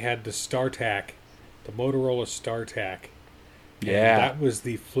seeing they had the StarTAC, the Motorola StarTAC. Yeah. And that was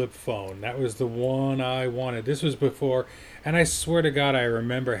the flip phone. That was the one I wanted. This was before, and I swear to God, I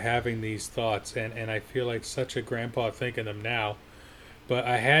remember having these thoughts, and I feel like such a grandpa thinking them now. But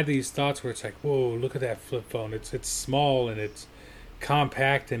I had these thoughts where it's like, whoa, look at that flip phone. It's small and it's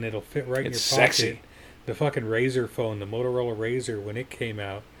compact and it'll fit right in your pocket. Sexy. The fucking Razr phone, the Motorola Razr, when it came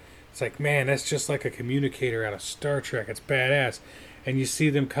out, it's like, man, that's just like a communicator out of Star Trek. It's badass. And you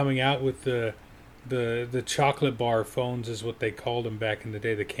see them coming out with the chocolate bar phones is what they called them back in the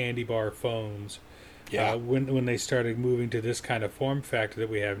day, the candy bar phones. Yeah. When they started moving to this kind of form factor that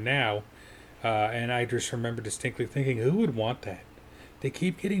we have now, and I just remember distinctly thinking, who would want that? They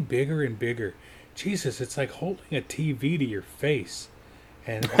keep getting bigger and bigger. Jesus, it's like holding a TV to your face.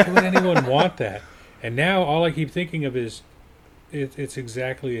 And why would anyone want that? And now all I keep thinking of is it's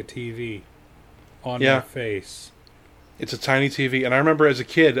exactly a TV on my face. It's a tiny TV, and I remember as a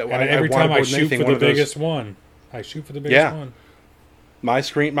kid, every time I shoot for the biggest one. I shoot for the biggest one. My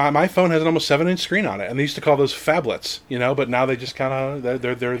phone has an almost 7-inch screen on it, and they used to call those phablets, but now they just kind of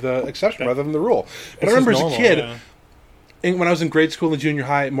they're the exception rather than the rule. But I remember as a kid, when I was in grade school and junior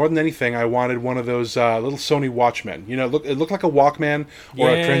high, more than anything, I wanted one of those little Sony Watchmen. It looked like a Walkman or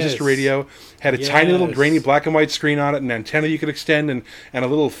a transistor radio. Had a tiny little grainy black and white screen on it, an antenna you could extend, and a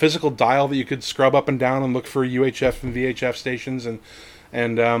little physical dial that you could scrub up and down and look for UHF and VHF stations, and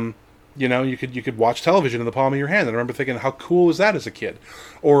you could watch television in the palm of your hand. And I remember thinking, how cool was that as a kid?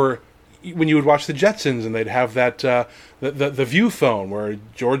 Or when you would watch the Jetsons and they'd have that the View phone where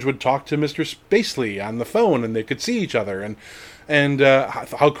George would talk to Mr. Spacely on the phone and they could see each other, and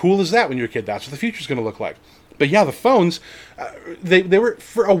how cool is that when you're a kid? That's what the future's going to look like. But yeah, the phones, they were,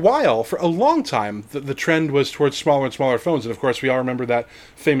 for a long time, the trend was towards smaller and smaller phones. And of course, we all remember that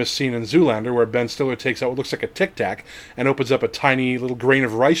famous scene in Zoolander where Ben Stiller takes out what looks like a Tic Tac and opens up a tiny little grain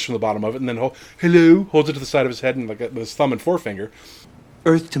of rice from the bottom of it, and then holds it to the side of his head and with his thumb and forefinger.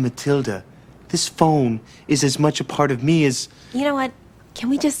 Earth to Matilda, this phone is as much a part of me as... You know what? Can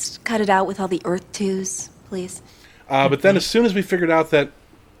we just cut it out with all the Earth twos, please? But then as soon as we figured out that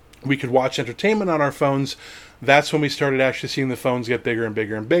we could watch entertainment on our phones, that's when we started actually seeing the phones get bigger and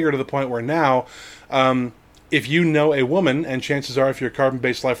bigger and bigger, to the point where now, if you know a woman, and chances are if you're a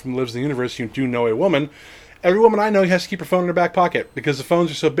carbon-based life form that lives in the universe, you do know a woman, every woman I know has to keep her phone in her back pocket, because the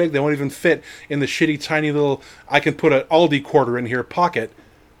phones are so big they won't even fit in the shitty, tiny little, I can put an Aldi quarter in here pocket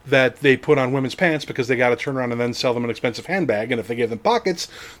that they put on women's pants, because they got to turn around and then sell them an expensive handbag, and if they gave them pockets,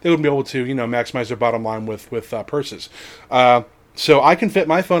 they wouldn't be able to, maximize their bottom line with purses. So I can fit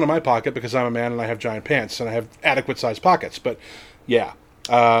my phone in my pocket because I'm a man and I have giant pants and I have adequate sized pockets. But yeah,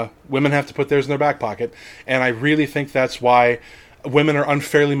 women have to put theirs in their back pocket. And I really think that's why women are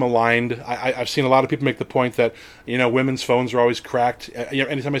unfairly maligned. I've seen a lot of people make the point that, women's phones are always cracked.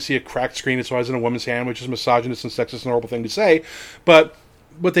 Anytime I see a cracked screen, it's always in a woman's hand, which is misogynist and sexist and horrible thing to say. But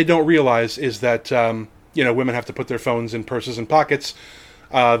what they don't realize is that, women have to put their phones in purses and pockets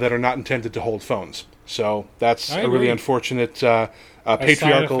that are not intended to hold phones. So that's a really unfortunate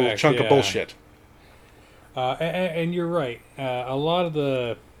patriarchal chunk of bullshit. And you're right. A lot of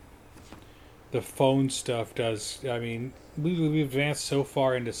the phone stuff does. I mean, we've advanced so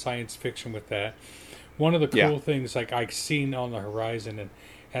far into science fiction with that. One of the cool things, like I've seen on the horizon,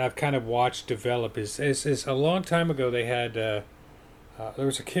 and I've kind of watched develop, is a long time ago they had there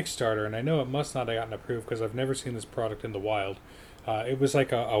was a Kickstarter, and I know it must not have gotten approved because I've never seen this product in the wild. It was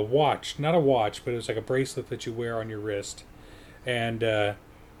like a watch, not a watch, but it was like a bracelet that you wear on your wrist. And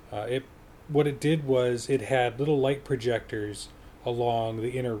what it did was it had little light projectors along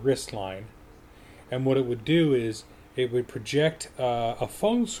the inner wrist line. And what it would do is it would project a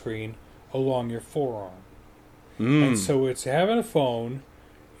phone screen along your forearm. And so it's having a phone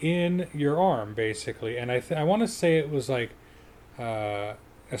in your arm, basically. And I want to say it was like... a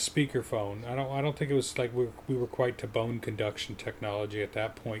speakerphone. I don't think it was like we were quite to bone conduction technology at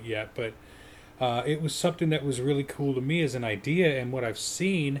that point yet, but it was something that was really cool to me as an idea. And what I've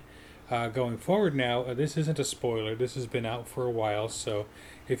seen going forward now, this isn't a spoiler, this has been out for a while, so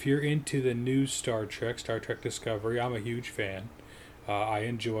if you're into the new Star Trek Discovery, I'm a huge fan. I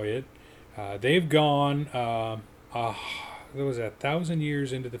enjoy it. They've gone what was that, 1,000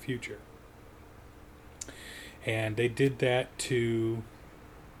 years into the future, and they did that to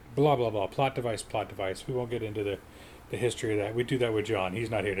blah, blah, blah. Plot device. We won't get into the history of that. We do that with John. He's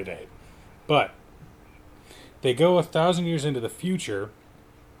not here today. But they go 1,000 years into the future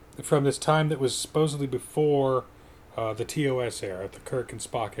from this time that was supposedly before the TOS era, the Kirk and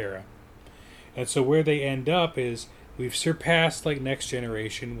Spock era. And so where they end up is we've surpassed like Next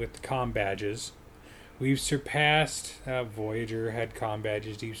Generation with the comm badges. We've surpassed Voyager had comm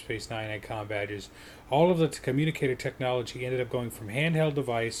badges, Deep Space Nine had comm badges. All of the communicator technology ended up going from handheld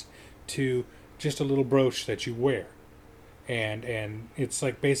device to just a little brooch that you wear. And it's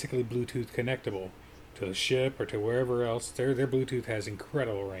like basically Bluetooth connectable to the ship or to wherever else. Their Bluetooth has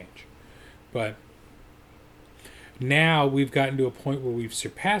incredible range. But now we've gotten to a point where we've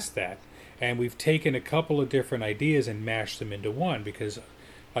surpassed that. And we've taken a couple of different ideas and mashed them into one. Because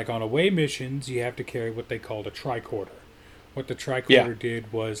like on away missions, you have to carry what they called a tricorder. What the tricorder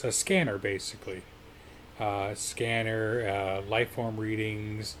did was a scanner, basically. Life form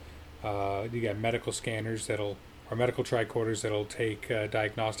readings. You got medical scanners or medical tricorders that'll take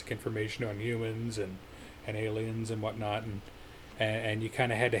diagnostic information on humans and aliens and whatnot, and you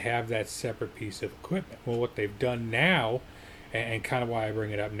kind of had to have that separate piece of equipment. Well, what they've done now, and kind of why I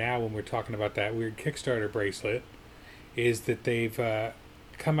bring it up now when we're talking about that weird Kickstarter bracelet, is that they've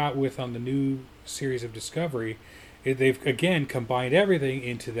come out with on the new series of Discovery, they've again combined everything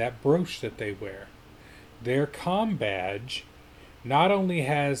into that brooch that they wear. Their comm badge not only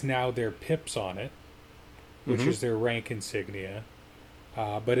has now their pips on it, which is their rank insignia,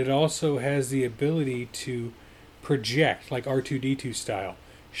 but it also has the ability to project, like R2-D2 style,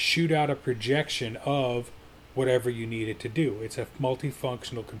 shoot out a projection of whatever you need it to do. It's a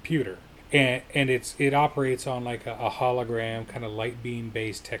multifunctional computer. And it operates on like a hologram, kind of light beam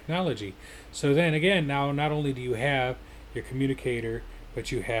based technology. So then again, now not only do you have your communicator,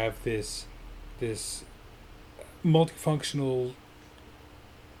 but you have this multifunctional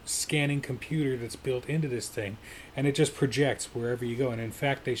scanning computer that's built into this thing, and it just projects wherever you go. And in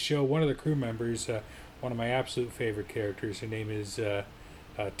fact, they show one of the crew members, one of my absolute favorite characters. Her name is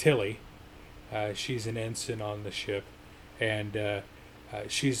Tilly. She's an ensign on the ship, and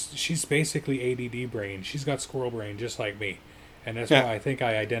she's basically ADD brain. She's got squirrel brain just like me, and that's why I think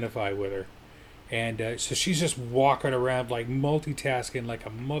I identify with her. And so she's just walking around like multitasking like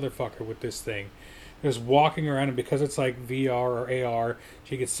a motherfucker with this thing. Just walking around, and because it's like VR or AR,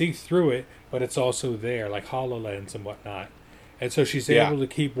 she can see through it, but it's also there, like HoloLens and whatnot. And so she's able to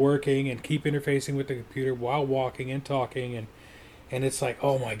keep working and keep interfacing with the computer while walking and talking, and it's like,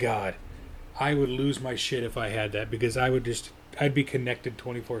 oh my god, I would lose my shit if I had that, because I'd be connected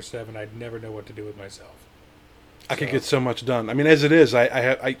 24/7. I'd never know what to do with myself. I could get so much done. I mean, as it is,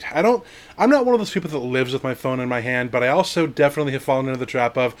 I'm not one of those people that lives with my phone in my hand, but I also definitely have fallen into the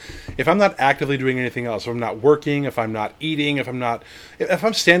trap of, if I'm not actively doing anything else, if I'm not working, if I'm not eating, if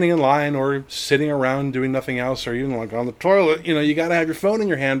I'm standing in line or sitting around doing nothing else, or even like on the toilet, you got to have your phone in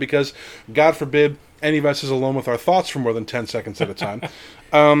your hand, because God forbid any of us is alone with our thoughts for more than 10 seconds at a time.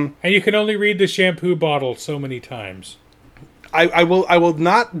 And you can only read the shampoo bottle so many times. I will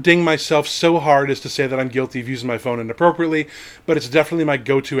not ding myself so hard as to say that I'm guilty of using my phone inappropriately, but it's definitely my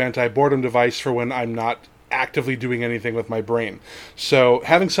go-to anti-boredom device for when I'm not actively doing anything with my brain. So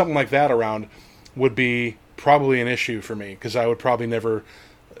having something like that around would be probably an issue for me, because I would probably never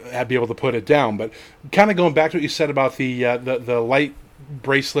be able to put it down. But kind of going back to what you said about the light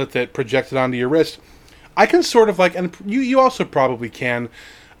bracelet that projected onto your wrist, I can sort of like, and you also probably can,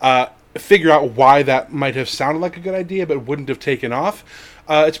 figure out why that might have sounded like a good idea but wouldn't have taken off.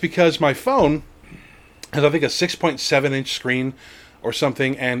 It's because my phone has, I think, a 6.7-inch screen or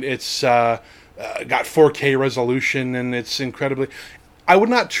something, and it's got 4K resolution, and it's incredibly... I would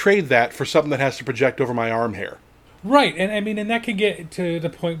not trade that for something that has to project over my arm hair. Right, and I mean, and that can get to the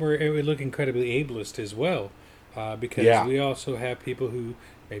point where it would look incredibly ableist as well, because we also have people who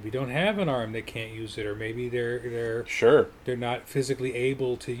maybe don't have an arm that can't use it, or maybe they're not physically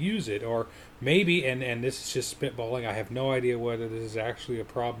able to use it, or maybe, and this is just spitballing, I have no idea whether this is actually a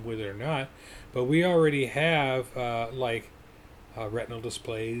problem with it or not, but we already have retinal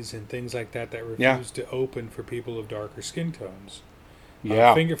displays and things like that refuse to open for people of darker skin tones.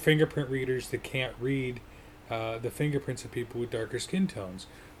 Fingerprint readers that can't read the fingerprints of people with darker skin tones,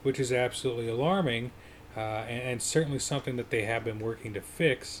 which is absolutely alarming. And certainly something that they have been working to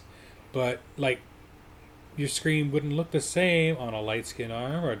fix, but like, your screen wouldn't look the same on a light skin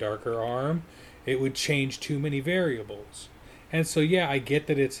arm or a darker arm. It would change too many variables. And so I get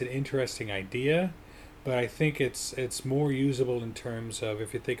that it's an interesting idea, but I think it's more usable in terms of,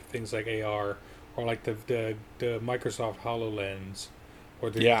 if you think of things like AR, or like the Microsoft HoloLens,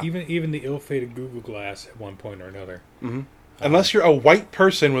 or even the ill-fated Google Glass at one point or another. Mm-hmm. Unless you're a white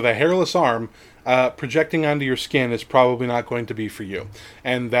person with a hairless arm, projecting onto your skin is probably not going to be for you.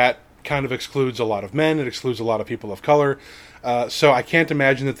 And that kind of excludes a lot of men. It excludes a lot of people of color. So I can't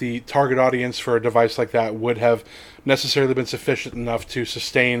imagine that the target audience for a device like that would have necessarily been sufficient enough to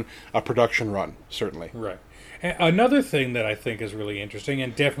sustain a production run, certainly. Right. And another thing that I think is really interesting,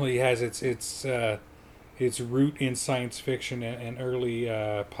 and definitely has its root in science fiction and early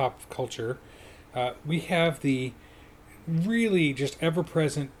pop culture, we have the really just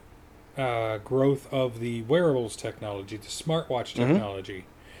ever-present growth of the wearables technology, the smartwatch technology.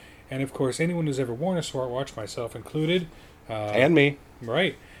 And of course, anyone who's ever worn a smartwatch, myself included, and me,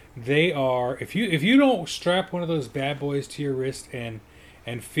 right? They are, if you don't strap one of those bad boys to your wrist and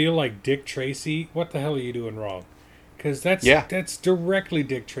feel like Dick Tracy, what the hell are you doing wrong? Because that's directly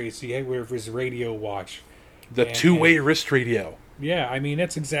Dick Tracy with his radio watch, the two-way wrist radio. Yeah, I mean,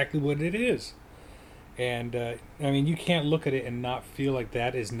 that's exactly what it is. And I mean, you can't look at it and not feel like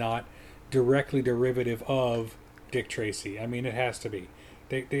that is not directly derivative of Dick Tracy. I mean, it has to be.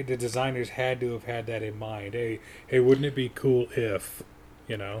 The designers had to have had that in mind. Hey, wouldn't it be cool if,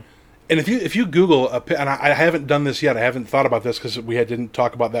 And if you Google and I haven't done this yet. I haven't thought about this because we didn't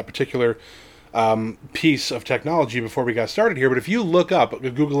talk about that particular piece of technology before we got started here. But if you look up a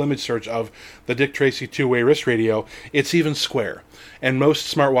Google image search of the Dick Tracy two-way wrist radio, it's even square. And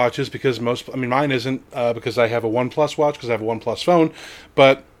most smartwatches, mine isn't because I have a OnePlus watch, because I have a OnePlus phone,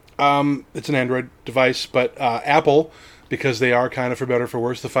 but it's an Android device. But Apple, because they are kind of, for better or for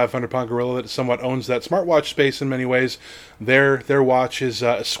worse, the 500-pound gorilla that somewhat owns that smartwatch space in many ways, their watch is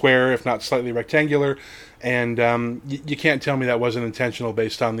square, if not slightly rectangular. And you can't tell me that wasn't intentional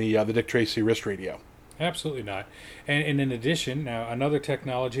based on the Dick Tracy wrist radio. Absolutely not. And in addition, now another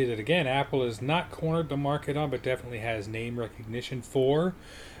technology that, again, Apple has not cornered the market on, but definitely has name recognition for,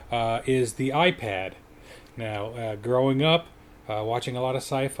 is the iPad. Now, growing up, watching a lot of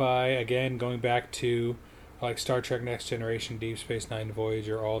sci-fi, again, going back to like Star Trek Next Generation, Deep Space Nine,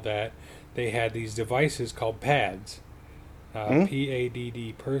 Voyager, all that, they had these devices called pads.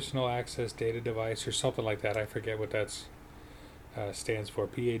 PADD, Personal Access Data Device, or something like that. I forget what that stands for,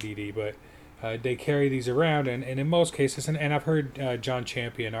 PADD, but they carry these around, and in most cases, and I've heard John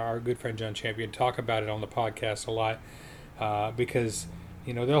Champion, our good friend John Champion, talk about it on the podcast a lot, because,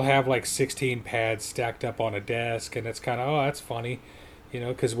 they'll have like 16 pads stacked up on a desk, and it's kind of, that's funny,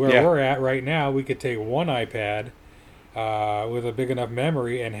 because where we're at right now, we could take one iPad with a big enough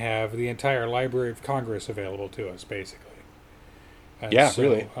memory and have the entire Library of Congress available to us, basically. And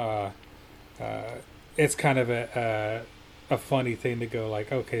really. It's kind of a funny thing to go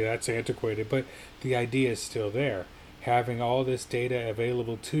like, okay, that's antiquated, but the idea is still there. Having all this data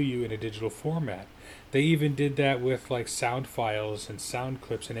available to you in a digital format. They even did that with like sound files and sound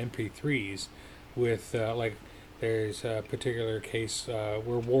clips and MP3s. With there's a particular case where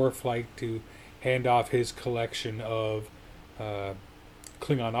Worf liked to hand off his collection of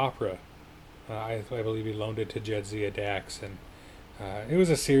Klingon opera. I believe he loaned it to Jadzia Dax, and it was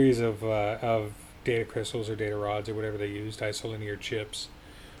a series of data crystals or data rods or whatever they used, isolinear chips.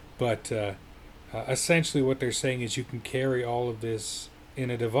 But essentially what they're saying is you can carry all of this in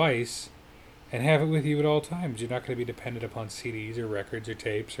a device and have it with you at all times. You're not going to be dependent upon CDs or records or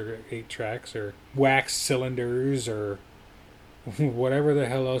tapes or 8-tracks or wax cylinders or whatever the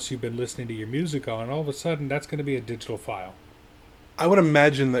hell else you've been listening to your music on. All of a sudden, that's going to be a digital file. I would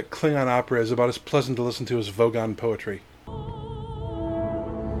imagine that Klingon opera is about as pleasant to listen to as Vogon poetry.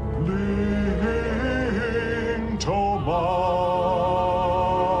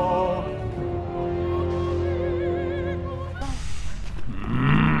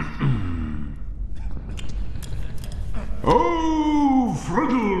 Oh,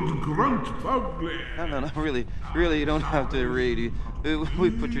 friddled grunt fugly. No, really, you don't have to read. We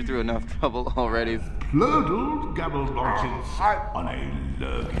put you through enough trouble already. Plurdled gabbled nonsense on a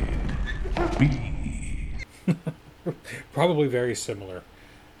lugged bee. Probably very similar.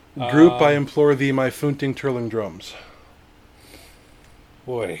 Group, I implore thee, my funting turling drums.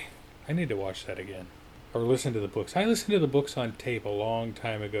 Boy, I need to watch that again. Or listen to the books. I listened to the books on tape a long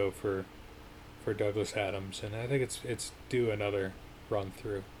time ago for Douglas Adams, and I think it's due another run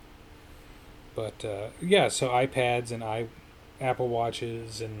through. But so iPads and Apple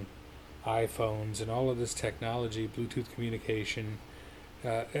Watches and iPhones and all of this technology, Bluetooth communication,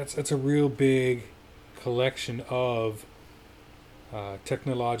 it's a real big collection of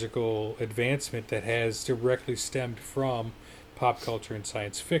technological advancement that has directly stemmed from pop culture and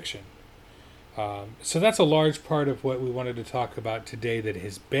science fiction. So that's a large part of what we wanted to talk about today that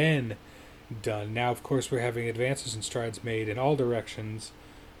has been done. Now, of course, we're having advances and strides made in all directions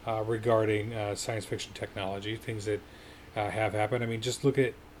regarding science fiction technology, things that have happened. I mean, just look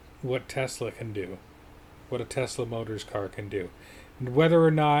at what Tesla can do, what a Tesla Motors car can do. And whether or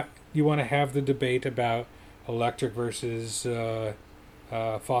not you want to have the debate about electric versus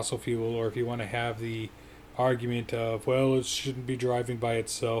fossil fuel, or if you want to have the argument of, well, it shouldn't be driving by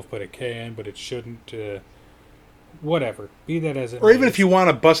itself, but it can, but it shouldn't, whatever, be that as it or may. Even if you want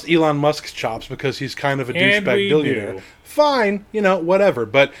to bust Elon Musk's chops because he's kind of a douchebag billionaire, fine, whatever.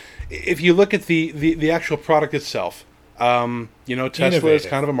 But if you look at the actual product itself, Tesla Innovative. is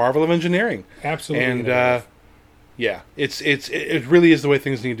kind of a marvel of engineering. Absolutely. And it really is the way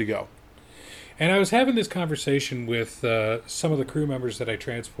things need to go. And I was having this conversation with some of the crew members that I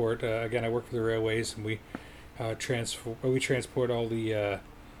transport. Again, I work for the railways, and we transport all the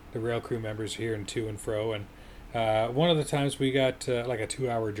rail crew members here and to and fro. And one of the times we got like a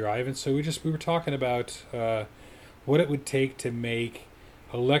 2-hour drive, and so we were talking about what it would take to make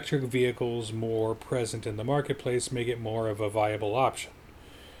electric vehicles more present in the marketplace, make it more of a viable option.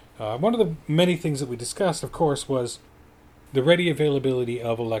 One of the many things that we discussed, of course, was the ready availability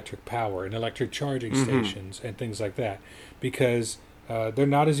of electric power and electric charging stations and things like that, because they're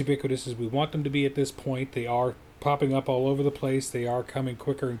not as ubiquitous as we want them to be at this point. They are popping up all over the place. They are coming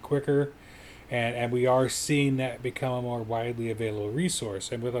quicker and quicker. and we are seeing that become a more widely available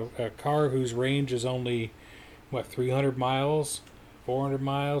resource. And with a car whose range is only 300 miles, 400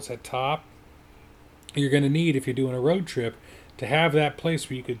 miles at top, you're going to need, if you're doing a road trip, to have that place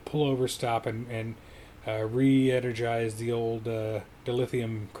where you could pull over, stop, and re-energize the old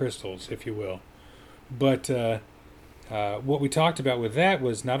dilithium crystals, if you will. But what we talked about with that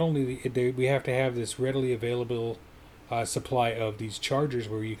was not only we have to have this readily available supply of these chargers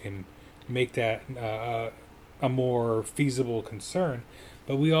where you can make that a more feasible concern,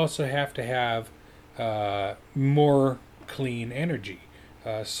 but we also have to have more clean energy,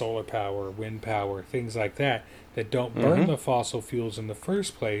 solar power, wind power, things like that don't burn the fossil fuels in the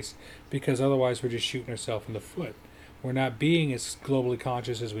first place, because otherwise we're just shooting ourselves in the foot. We're not being as globally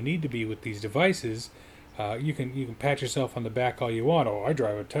conscious as we need to be with these devices. You can pat yourself on the back all you want. Oh, I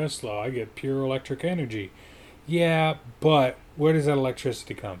drive a Tesla. I get pure electric energy. Yeah, but where does that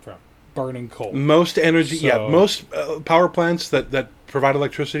electricity come from? Burning coal. Most energy, most power plants that provide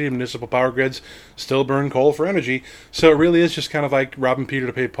electricity, municipal power grids, still burn coal for energy. So it really is just kind of like robbing Peter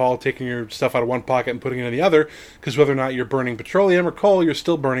to pay Paul, taking your stuff out of one pocket and putting it in the other, because whether or not you're burning petroleum or coal, you're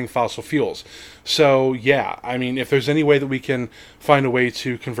still burning fossil fuels. So yeah, I mean, if there's any way that we can find a way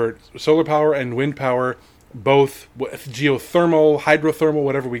to convert solar power and wind power, both geothermal, hydrothermal,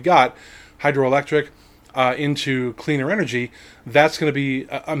 whatever we got, hydroelectric, into cleaner energy, that's going to be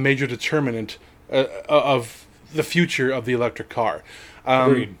a major determinant of the future of the electric car.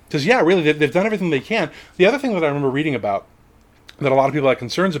 Because, really, they've done everything they can. The other thing that I remember reading about that a lot of people have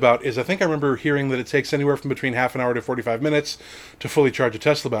concerns about is I think I remember hearing that it takes anywhere from between half an hour to 45 minutes to fully charge a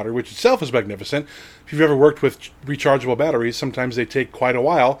Tesla battery, which itself is magnificent. If you've ever worked with rechargeable batteries, sometimes they take quite a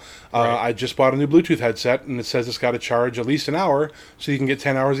while. Right. I just bought a new Bluetooth headset, and it says it's got to charge at least an hour so you can get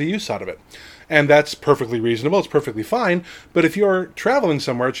 10 hours of use out of it. And that's perfectly reasonable. It's perfectly fine. But if you're traveling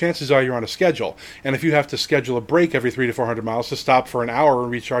somewhere, chances are you're on a schedule. And if you have to schedule a break every 300 to 400 miles to stop for an hour and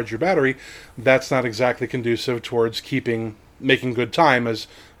recharge your battery, that's not exactly conducive towards making good time, as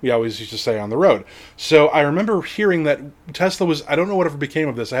we always used to say on the road. So I remember hearing that Tesla was, I don't know whatever became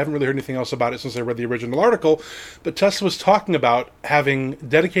of this, I haven't really heard anything else about it since I read the original article, but Tesla was talking about having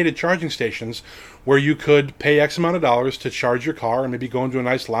dedicated charging stations where you could pay X amount of dollars to charge your car and maybe go into a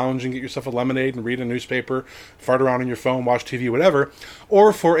nice lounge and get yourself a lemonade and read a newspaper, fart around on your phone, watch TV, whatever.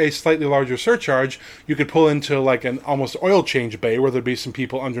 Or for a slightly larger surcharge, you could pull into like an almost oil change bay where there'd be some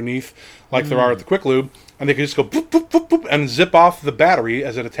people underneath, like there are at the Quick Lube, and they could just go boop, boop, boop, boop, and zip off the battery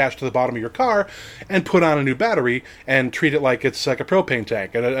as it attached to the bottom of your car and put on a new battery and treat it like it's like a propane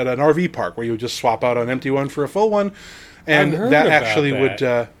tank at an RV park where you would just swap out an empty one for a full one. And that actually would,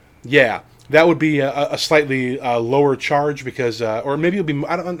 that would be a slightly lower charge because, or maybe it'll be,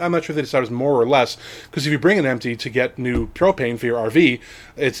 I'm not sure if they decide it's more or less, because if you bring an empty to get new propane for your RV,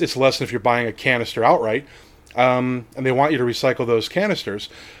 it's less than if you're buying a canister outright. And they want you to recycle those canisters.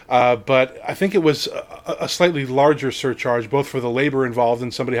 But I think it was a slightly larger surcharge, both for the labor involved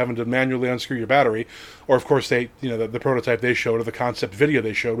in somebody having to manually unscrew your battery, or of course the prototype they showed or the concept video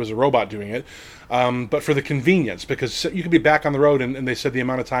they showed was a robot doing it. But for the convenience, because you could be back on the road, and they said the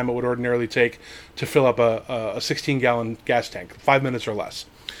amount of time it would ordinarily take to fill up a 16-gallon gas tank, 5 minutes or less.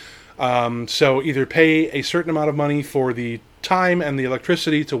 So either pay a certain amount of money for the time and the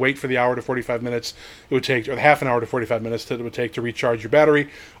electricity to wait for the hour to 45 minutes it would take, or the half an hour to 45 minutes that it would take to recharge your battery,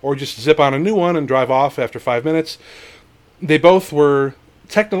 or just zip on a new one and drive off after 5 minutes. They both were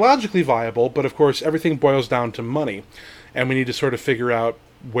technologically viable, but of course everything boils down to money, and we need to sort of figure out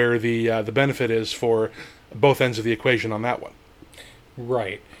where the benefit is for both ends of the equation on that one.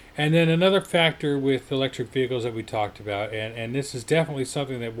 Right. And then another factor with electric vehicles that we talked about, and this is definitely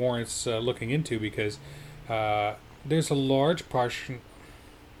something that warrants looking into, because there's a large portion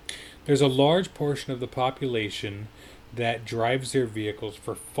of the population that drives their vehicles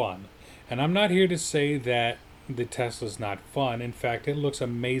for fun. And I'm not here to say that the Tesla's not fun. In fact, it looks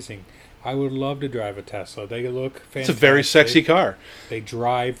amazing. I would love to drive a Tesla. They look fantastic. It's a very sexy car. They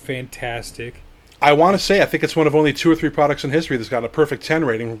drive fantastic. I want to say I think it's one of only 2 or 3 products in history that's got a perfect 10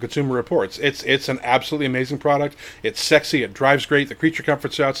 rating from Consumer Reports. It's an absolutely amazing product. It's sexy. It drives great. The creature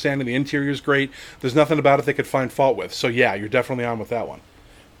comforts are outstanding. The interior is great. There's nothing about it they could find fault with. So yeah, you're definitely on with that one.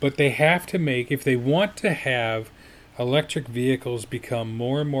 But they have to make, if they want to have electric vehicles become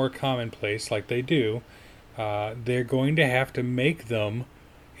more and more commonplace like they do, they're going to have to make them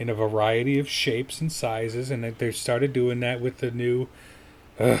in a variety of shapes and sizes, and they've started doing that with the new...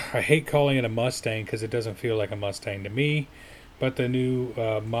 I hate calling it a Mustang because it doesn't feel like a Mustang to me, but the new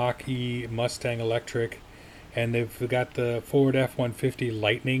Mach-E Mustang Electric, and they've got the Ford F-150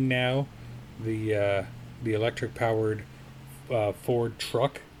 Lightning now, the electric-powered Ford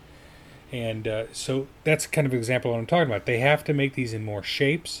truck. And so that's kind of an example of what I'm talking about. They have to make these in more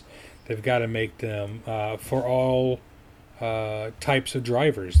shapes. They've got to make them for all types of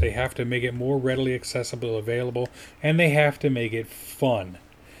drivers. They have to make it more readily accessible, available, and they have to make it fun.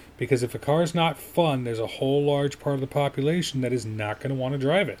 Because if a car is not fun, there's a whole large part of the population that is not going to want to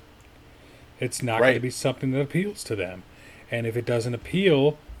drive it. It's not going to be something that appeals to them. And if it doesn't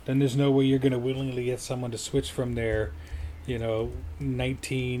appeal, then there's no way you're going to willingly get someone to switch from their,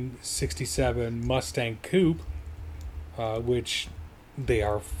 1967 Mustang Coupe, which they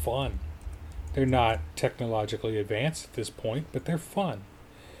are fun. They're not technologically advanced at this point, but they're fun.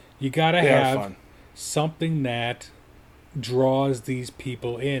 You got to have something that draws these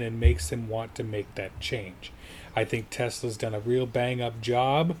people in and makes them want to make that change. I think Tesla's done a real bang-up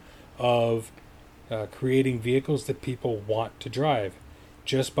job of creating vehicles that people want to drive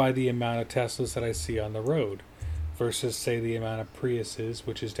just by the amount of Teslas that I see on the road versus, say, the amount of Priuses,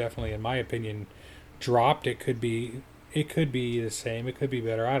 which is definitely, in my opinion, dropped. It could be the same. It could be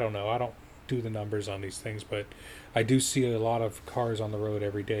better. I don't know. I don't do the numbers on these things, but I do see a lot of cars on the road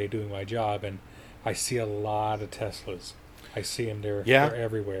every day doing my job, and I see a lot of Teslas. I see them. They're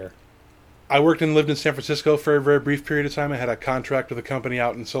everywhere. I worked and lived in San Francisco for a very brief period of time. I had a contract with a company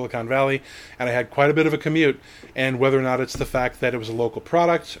out in Silicon Valley, and I had quite a bit of a commute. And whether or not it's the fact that it was a local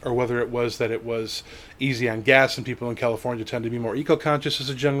product, or whether it was that it was easy on gas, and people in California tend to be more eco-conscious as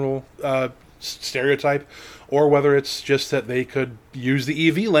a general stereotype, or whether it's just that they could use the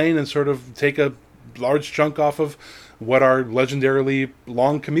EV lane and sort of take a large chunk off of what are legendarily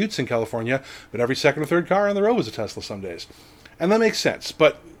long commutes in California, but every second or third car on the road was a Tesla some days. And that makes sense.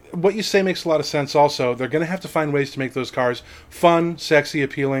 But what you say makes a lot of sense also. They're going to have to find ways to make those cars fun, sexy,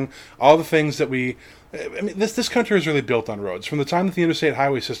 appealing, all the things that we... I mean, this country is really built on roads. From the time that the interstate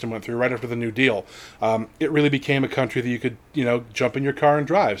highway system went through, right after the New Deal, it really became a country that you could, jump in your car and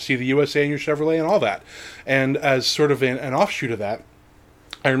drive, see the USA in your Chevrolet and all that. And as sort of an offshoot of that,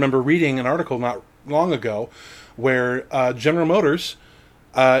 I remember reading an article not long ago where General Motors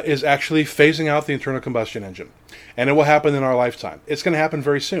is actually phasing out the internal combustion engine. And it will happen in our lifetime. It's going to happen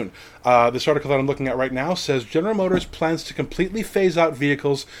very soon. This article that I'm looking at right now says General Motors plans to completely phase out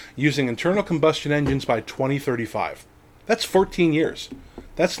vehicles using internal combustion engines by 2035. That's 14 years.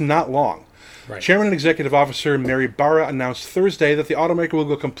 That's not long. Right. Chairman and Executive Officer Mary Barra announced Thursday that the automaker will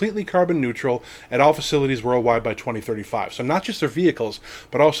go completely carbon neutral at all facilities worldwide by 2035. So not just their vehicles,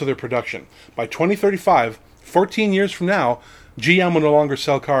 but also their production. By 2035, 14 years from now, GM will no longer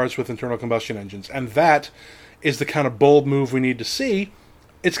sell cars with internal combustion engines. And that is the kind of bold move we need to see.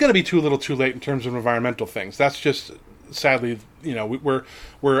 It's going to be too little too late in terms of environmental things. That's just, sadly, we're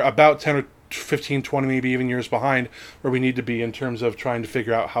about 10 or 15, 20, maybe even years behind where we need to be in terms of trying to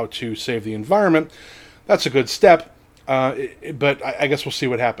figure out how to save the environment. That's a good step, but I guess we'll see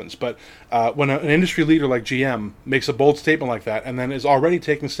what happens. But when an industry leader like GM makes a bold statement like that and then is already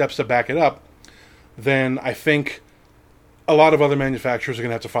taking steps to back it up, then I think a lot of other manufacturers are going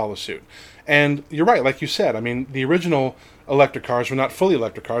to have to follow suit. And you're right, like you said. I mean, the original electric cars were not fully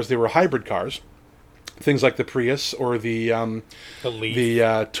electric cars; they were hybrid cars. Things like the Prius or the Leaf. the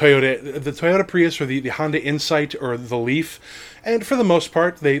Toyota Prius or the Honda Insight or the Leaf, and for the most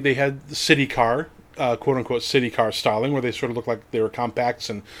part, they had the city car, quote unquote city car styling, where they sort of looked like they were compacts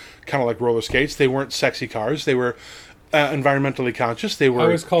and kind of like roller skates. They weren't sexy cars; they were environmentally conscious. They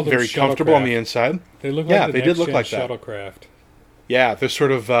were very comfortable on the inside. They look like they did look like that. Shuttlecraft. Yeah, they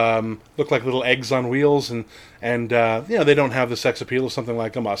sort of look like little eggs on wheels, and they don't have the sex appeal of something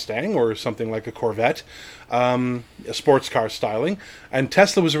like a Mustang or something like a Corvette, a sports car styling. And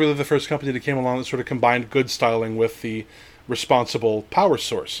Tesla was really the first company that came along that sort of combined good styling with the responsible power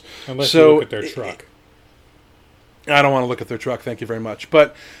source. Unless you look at their truck. I don't want to look at their truck, thank you very much.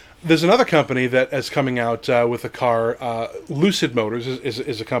 But there's another company that is coming out with a car. Lucid Motors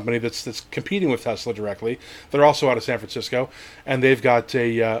is a company that's competing with Tesla directly. They're also out of San Francisco, and they've got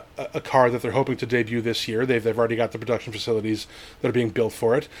a car that they're hoping to debut this year. They've already got the production facilities that are being built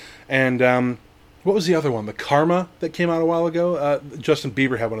for it. And what was the other one? The Karma that came out a while ago. Justin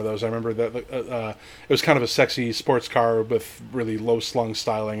Bieber had one of those. I remember that it was kind of a sexy sports car with really low slung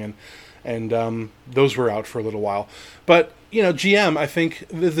styling, and those were out for a little while. But GM, I think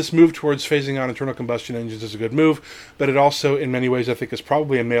this move towards phasing out internal combustion engines is a good move, but it also, in many ways, I think is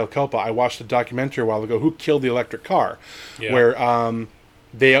probably a mea culpa. I watched a documentary a while ago, Who Killed the Electric Car, where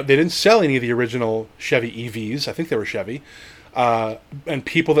they didn't sell any of the original Chevy EVs. I think they were Chevy. And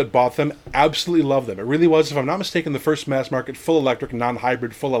people that bought them absolutely loved them. It really was, if I'm not mistaken, the first mass market full electric,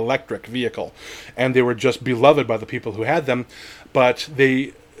 non-hybrid, full electric vehicle. And they were just beloved by the people who had them, but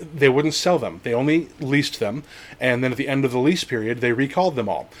they they wouldn't sell them. They only leased them, and then at the end of the lease period, they recalled them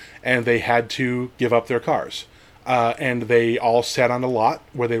all, and they had to give up their cars. And they all sat on a lot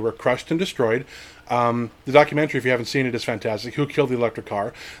where they were crushed and destroyed. The documentary, if you haven't seen it, is fantastic. Who Killed the Electric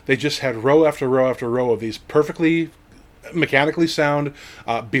Car? They just had row after row after row of these perfectly mechanically sound,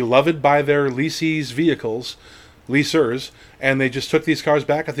 beloved by their leasees' leasers, and they just took these cars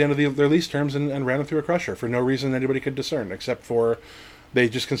back at the end of their lease terms and ran them through a crusher for no reason anybody could discern, except for they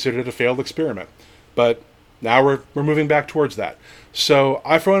just considered it a failed experiment. But now we're moving back towards that. So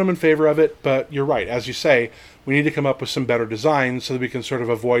I, for one, am in favor of it, but you're right. As you say, we need to come up with some better designs so that we can sort of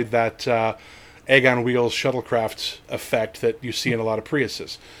avoid that egg on wheels shuttlecraft effect that you see in a lot of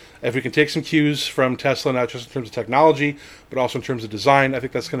Priuses. If we can take some cues from Tesla, not just in terms of technology, but also in terms of design, I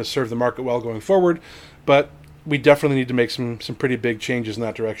think that's going to serve the market well going forward. But we definitely need to make some pretty big changes in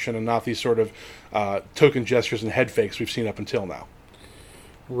that direction, and not these sort of token gestures and head fakes we've seen up until now.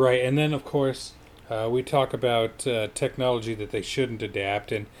 Right, and then, of course, we talk about technology that they shouldn't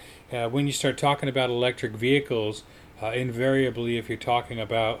adapt, and when you start talking about electric vehicles, invariably, if you're talking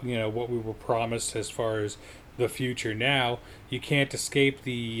about what we were promised as far as the future now, you can't escape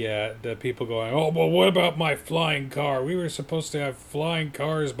the people going, oh, well, what about my flying car? We were supposed to have flying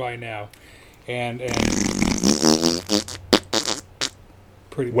cars by now, and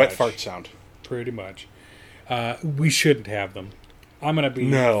pretty wet much, fart sound. Pretty much, we shouldn't have them. I'm going to be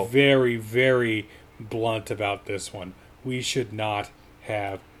very, very blunt about this one. We should not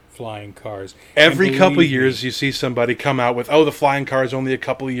have flying cars. Every couple of years, you see somebody come out with, the flying car is only a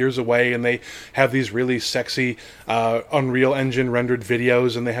couple of years away, and they have these really sexy Unreal Engine rendered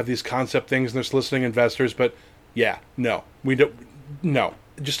videos, and they have these concept things, and they're soliciting investors. But yeah, no, we don't. No,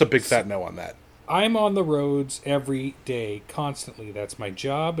 just a big fat no on that. I'm on the roads every day, constantly. That's my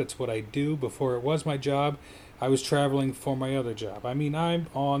job. It's what I do. Before it was my job, I was traveling for my other job. I mean, I'm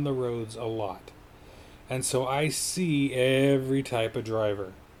on the roads a lot. And so I see every type of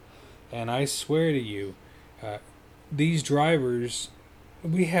driver. And I swear to you, these drivers,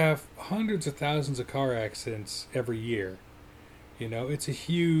 we have hundreds of thousands of car accidents every year. It's a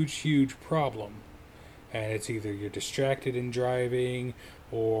huge, huge problem. And it's either you're distracted in driving,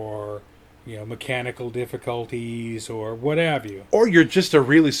 or mechanical difficulties, or what have you. Or you're just a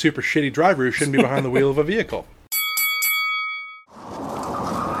really super shitty driver who shouldn't be behind the wheel of a vehicle.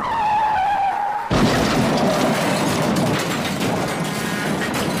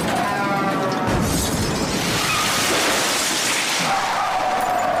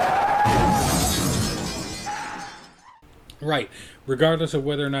 Right. Regardless of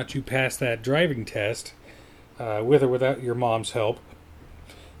whether or not you pass that driving test, with or without your mom's help,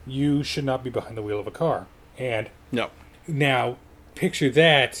 you should not be behind the wheel of a car. And no. Now, picture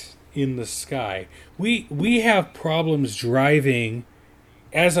that in the sky. We have problems driving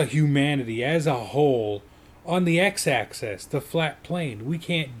as a humanity, as a whole, on the x-axis, the flat plane. We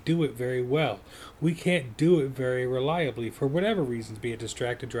can't do it very well. We can't do it very reliably for whatever reasons, be it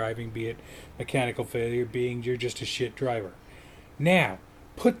distracted driving, be it mechanical failure, being you're just a shit driver. Now,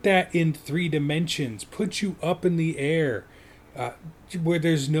 put that in 3 dimensions. Put you up in the air, where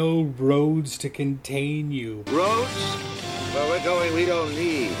there's no roads to contain you. Roads? Where we're going, we don't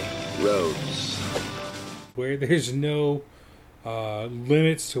need roads. Where there's no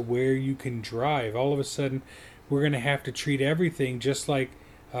limits to where you can drive. All of a sudden, we're going to have to treat everything just like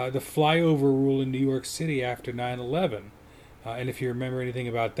the flyover rule in New York City after 9/11. And if you remember anything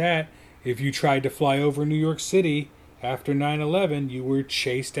about that, if you tried to fly over New York City after 9/11, you were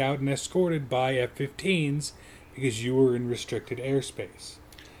chased out and escorted by F-15s because you were in restricted airspace.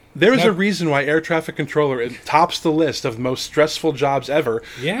 There is a reason why air traffic controller tops the list of most stressful jobs ever.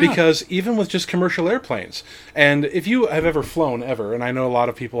 Yeah. Because even with just commercial airplanes, and if you have ever flown ever, and I know a lot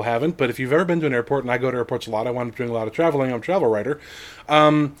of people haven't, but if you've ever been to an airport, and I go to airports a lot, I wind up doing a lot of traveling, I'm a travel writer,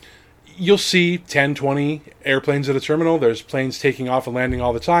 you'll see 10, 20 airplanes at a terminal. There's planes taking off and landing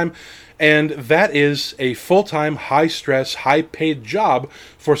all the time. And that is a full-time, high-stress, high-paid job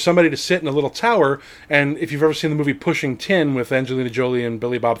for somebody to sit in a little tower. And if you've ever seen the movie Pushing Tin with Angelina Jolie and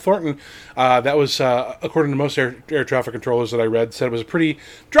Billy Bob Thornton, that was, according to most air traffic controllers that I read, said it was a pretty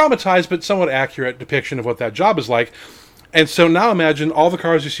dramatized but somewhat accurate depiction of what that job is like. And so now imagine all the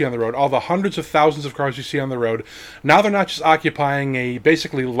cars you see on the road, all the hundreds of thousands of cars you see on the road. Now they're not just occupying a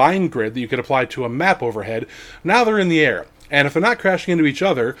basically line grid that you could apply to a map overhead. Now they're in the air. And if they're not crashing into each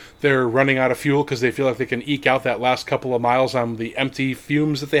other, they're running out of fuel because they feel like they can eke out that last couple of miles on the empty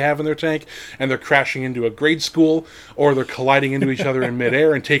fumes that they have in their tank, and they're crashing into a grade school, or they're colliding into each other in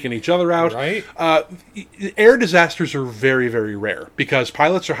midair and taking each other out. Right. Air disasters are very, very rare because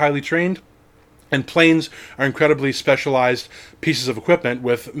pilots are highly trained. And planes are incredibly specialized pieces of equipment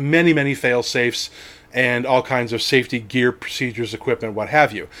with many, many fail-safes and all kinds of safety gear, procedures, equipment, what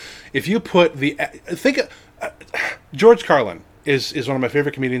have you. If you put George Carlin is one of my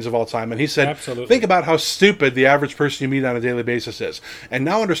favorite comedians of all time, and he said, Absolutely. think about how stupid the average person you meet on a daily basis is. And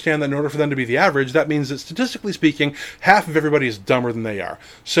now understand that in order for them to be the average, that means that statistically speaking, half of everybody is dumber than they are.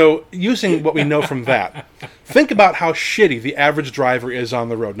 So using what we know from that, think about how shitty the average driver is on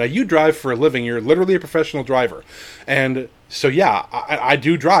the road. Now, you drive for a living. You're literally a professional driver. And so, yeah, I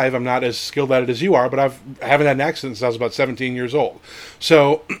do drive. I'm not as skilled at it as you are, but I haven't had an accident since I was about 17 years old.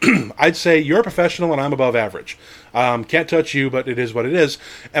 So I'd say you're a professional and I'm above average. Can't touch you, but it is what it is.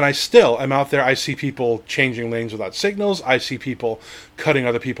 And I still am out there. I see people changing lanes without signals. I see people cutting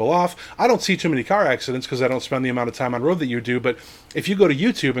other people off. I don't see too many car accidents because I don't spend the amount of time on road that you do. But if you go to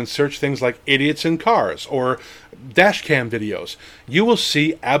YouTube and search things like idiots in cars or dash cam videos, you will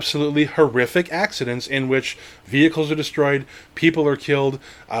see absolutely horrific accidents in which vehicles are destroyed, people are killed,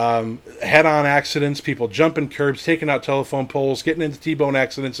 head-on accidents, people jumping curbs, taking out telephone poles, getting into T-bone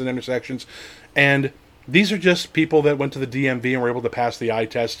accidents and intersections. And these are just people that went to the DMV and were able to pass the eye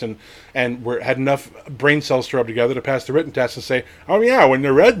test and had enough brain cells to rub together to pass the written test and say, oh yeah, when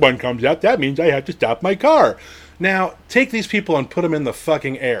the red one comes out, that means I have to stop my car. Now, take these people and put them in the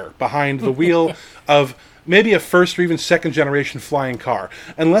fucking air behind the wheel of maybe a first or even second generation flying car.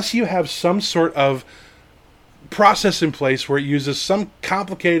 Unless you have some sort of process in place where it uses some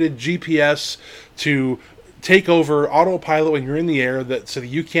complicated GPS to take over autopilot when you're in the air so that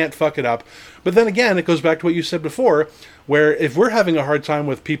you can't fuck it up. But then again, it goes back to what you said before, where if we're having a hard time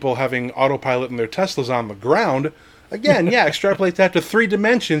with people having autopilot in their Teslas on the ground, again, yeah, extrapolate that to 3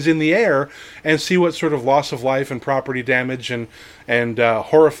 dimensions in the air and see what sort of loss of life and property damage and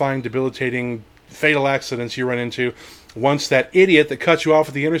horrifying, debilitating, fatal accidents you run into once that idiot that cut you off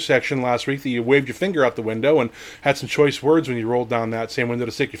at the intersection last week that you waved your finger out the window and had some choice words when you rolled down that same window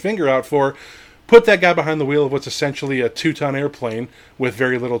to stick your finger out for, put that guy behind the wheel of what's essentially a 2-ton airplane with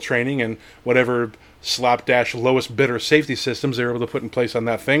very little training and whatever slapdash lowest bidder safety systems they were able to put in place on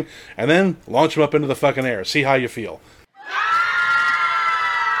that thing, and then launch him up into the fucking air. See how you feel.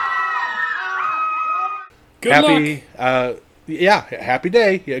 Good luck. Happy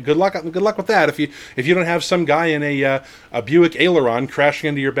day. Yeah, good luck with that. If you don't have some guy in a Buick Aileron crashing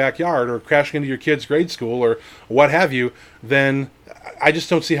into your backyard or crashing into your kid's grade school or what have you, then I just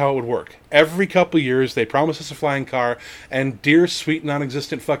don't see how it would work. Every couple years, they promise us a flying car, and dear, sweet,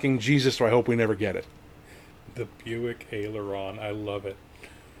 non-existent fucking Jesus, do I hope we never get it. The Buick Aileron. I love it.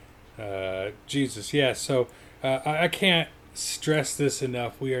 Jesus, yeah, so I can't stress this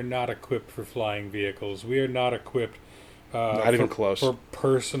enough. We are not equipped for flying vehicles. We are not equipped not even close for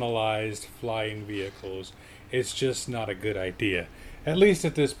personalized flying vehicles. It's just not a good idea. At least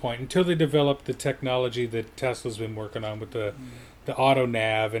at this point, until they develop the technology that Tesla's been working on with the auto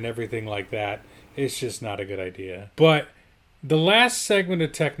nav and everything like that, it's just not a good idea. But the last segment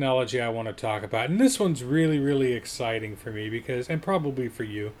of technology I want to talk about, and this one's really, really exciting for me because, and probably for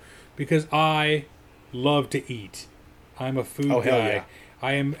you, because I love to eat. I'm a food guy. Yeah.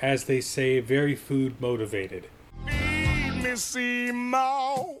 I am, as they say, very food motivated. Feed me,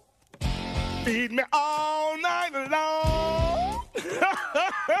 Seymour. Feed me all night long.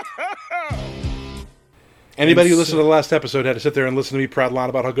 Anybody who listened to the last episode had to sit there and listen to me prattle on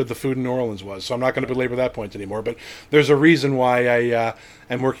about how good the food in New Orleans was, so I'm not going to belabor that point anymore. But there's a reason why I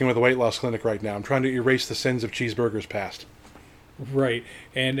am working with a weight loss clinic right now. I'm trying to erase the sins of cheeseburgers past. Right,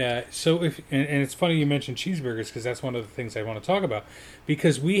 and so if and it's funny you mentioned cheeseburgers because that's one of the things I want to talk about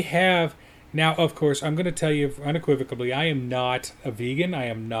because we have now. Of course, I'm going to tell you unequivocally, I am not a vegan. I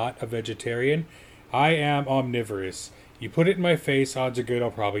am not a vegetarian. I am omnivorous. You put it in my face, odds are good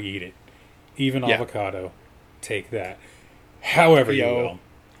I'll probably eat it. Even avocado. Take that. However you will.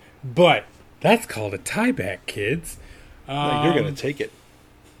 But that's called a tieback, kids. You're going to take it.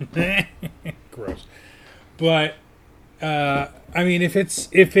 Gross. But I mean, if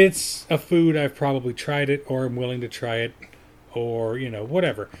it's a food, I've probably tried it, or I'm willing to try it, or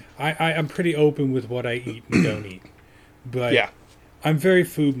whatever. I'm pretty open with what I eat and don't eat. But yeah. I'm very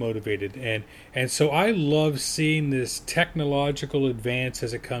food motivated, and so I love seeing this technological advance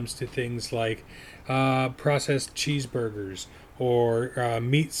as it comes to things like processed cheeseburgers or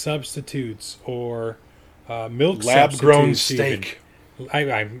meat substitutes or milk lab-grown steak.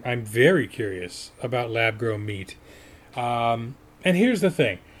 I'm very curious about lab-grown meat. And here's the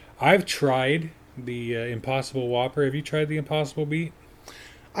thing. I've tried the Impossible Whopper. Have you tried the Impossible Meat?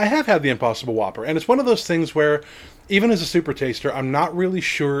 I have had the Impossible Whopper, and it's one of those things where, even as a super taster, I'm not really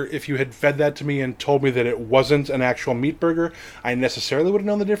sure if you had fed that to me and told me that it wasn't an actual meat burger, I necessarily would have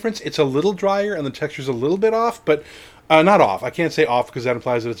known the difference. It's a little drier, and the texture's a little bit off, but not off. I can't say off because that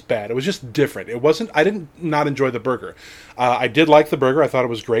implies that it's bad. It was just different. It wasn't. I didn't not enjoy the burger. I did like the burger. I thought it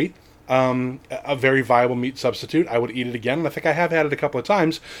was great. A very viable meat substitute. I would eat it again, and I think I have had it a couple of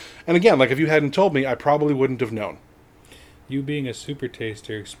times. And again, like if you hadn't told me, I probably wouldn't have known. You being a super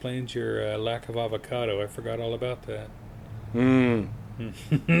taster explains your lack of avocado. I forgot all about that.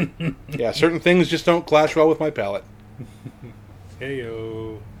 Yeah, certain things just don't clash well with my palate.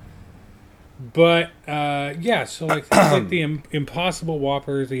 Heyo. But, yeah, so like things like the Impossible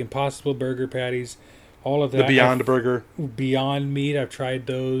Whoppers, the Impossible Burger Patties, all of that. The Beyond Burger. Beyond Meat, I've tried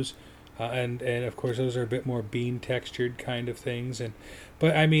those. And of course, those are a bit more bean textured kind of things.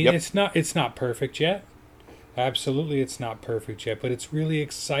 But I mean, it's not perfect yet. Absolutely, it's not perfect yet, but it's really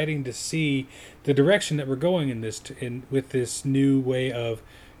exciting to see the direction that we're going with this new way of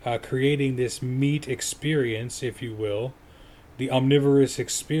creating this meat experience, if you will, the omnivorous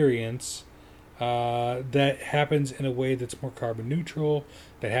experience that happens in a way that's more carbon neutral,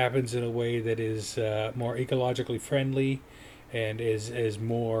 that happens in a way that is more ecologically friendly, and is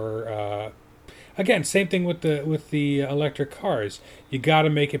more. Again, same thing with the electric cars. You got to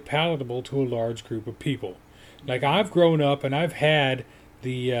make it palatable to a large group of people. Like, I've grown up and I've had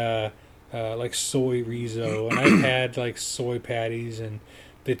the like soy riso, and I've had like soy patties and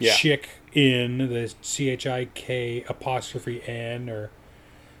the chick-in, the CHIK''N or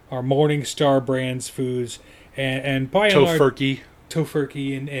Morningstar Brands foods, and by and large,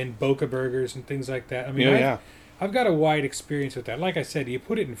 Tofurkey and Boca Burgers and things like that. I mean, I've got a wide experience with that. Like I said, you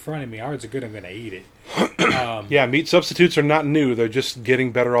put it in front of me, odds are good I'm going to eat it. Yeah, meat substitutes are not new. They're just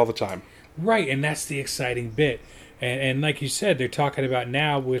getting better all the time. Right, and that's the exciting bit. And like you said, they're talking about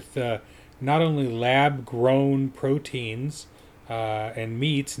now with not only lab-grown proteins and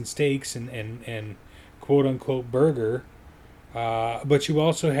meats and steaks and quote-unquote burger, but you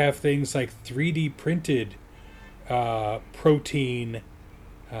also have things like 3D printed protein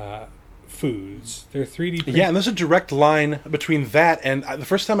foods. They're 3D printed. Yeah, and there's a direct line between that and the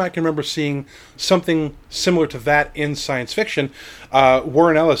first time I can remember seeing something similar to that in science fiction,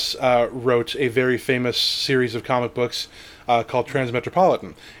 Warren Ellis wrote a very famous series of comic books called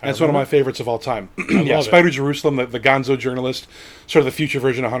Transmetropolitan. And it's one of my favorites of all time. Yeah, Spider Jerusalem, the Gonzo journalist, sort of the future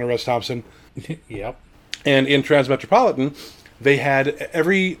version of Hunter S. Thompson. Yep. And in Transmetropolitan, they had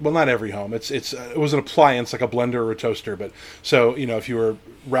not every home. It was an appliance like a blender or a toaster. But so, if you were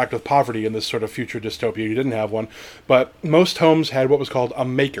racked with poverty in this sort of future dystopia, you didn't have one. But most homes had what was called a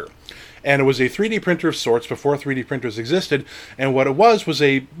maker. And it was a 3D printer of sorts before 3D printers existed. And what it was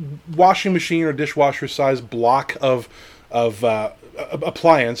a washing machine or dishwasher sized block of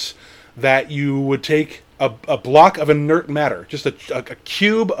appliance that you would take a block of inert matter, just a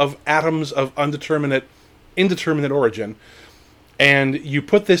cube of atoms of indeterminate origin, and you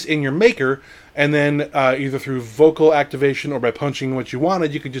put this in your maker, and then either through vocal activation or by punching what you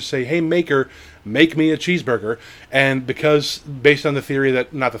wanted, you could just say, "Hey, maker, make me a cheeseburger." And because, based on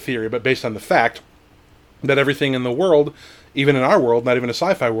based on the fact that everything in the world, even in our world, not even a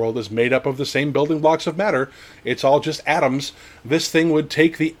sci-fi world, is made up of the same building blocks of matter, it's all just atoms, this thing would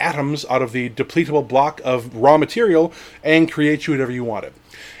take the atoms out of the depletable block of raw material and create you whatever you wanted.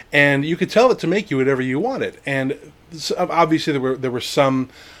 And you could tell it to make you whatever you wanted. And obviously there were some.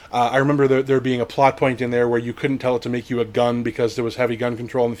 I remember there being a plot point in there where you couldn't tell it to make you a gun because there was heavy gun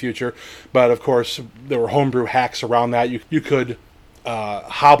control in the future. But of course, there were homebrew hacks around that. You could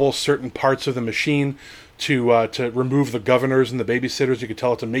hobble certain parts of the machine to remove the governors and the babysitters. You could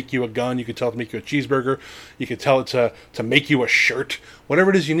tell it to make you a gun. You could tell it to make you a cheeseburger. You could tell it to make you a shirt. Whatever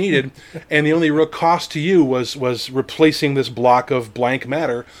it is you needed. And the only real cost to you was replacing this block of blank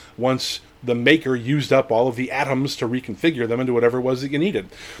matter once the maker used up all of the atoms to reconfigure them into whatever it was that you needed.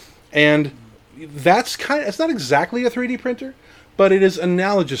 And that's it's not exactly a 3D printer, but it is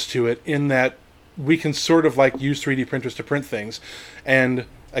analogous to it in that we can sort of use 3D printers to print things. And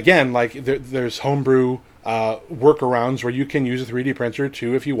again, there's homebrew workarounds where you can use a 3D printer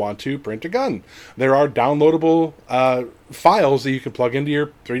to, if you want to, print a gun. There are downloadable files that you can plug into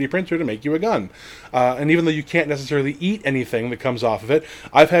your 3D printer to make you a gun. And even though you can't necessarily eat anything that comes off of it,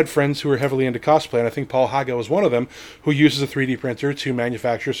 I've had friends who are heavily into cosplay, and I think Paul Haga was one of them, who uses a 3D printer to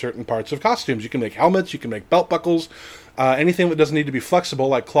manufacture certain parts of costumes. You can make helmets, you can make belt buckles, anything that doesn't need to be flexible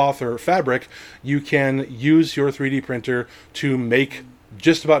like cloth or fabric, you can use your 3D printer to make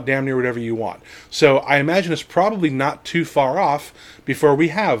just about damn near whatever you want. So I imagine it's probably not too far off before we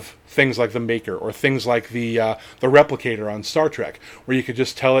have things like the Maker or things like the Replicator on Star Trek, where you could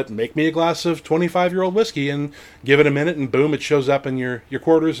just tell it, make me a glass of 25-year-old whiskey, and give it a minute, and boom, it shows up in your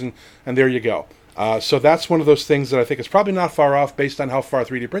quarters, and there you go. So that's one of those things that I think is probably not far off based on how far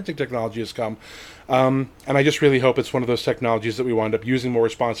 3D printing technology has come. And I just really hope it's one of those technologies that we wind up using more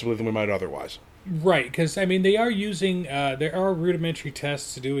responsibly than we might otherwise. Right, because, I mean, they are using, there are rudimentary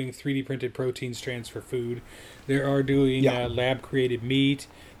tests doing 3D printed protein strands for food. There are doing lab-created meat,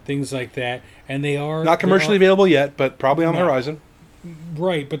 things like that. And they are... Not commercially available yet, but probably on the horizon.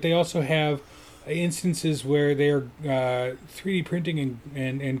 Right, but they also have instances where they're 3D printing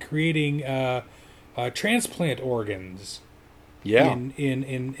and creating transplant organs. Yeah.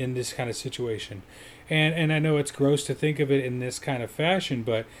 In this kind of situation. And I know it's gross to think of it in this kind of fashion,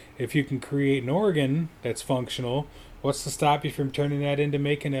 but if you can create an organ that's functional, what's to stop you from turning that into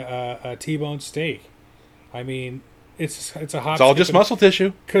making a T-bone steak? I mean, it's a hot... It's all just muscle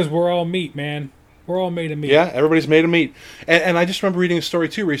tissue. Because we're all meat, man. We're all made of meat. Yeah, everybody's made of meat. And I just remember reading a story,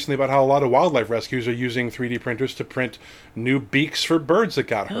 too, recently about how a lot of wildlife rescues are using 3D printers to print new beaks for birds that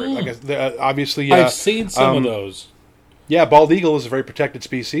got hurt. Like, obviously... I've seen some of those. Yeah, bald eagle is a very protected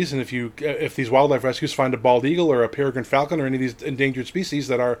species, and if these wildlife rescues find a bald eagle or a peregrine falcon or any of these endangered species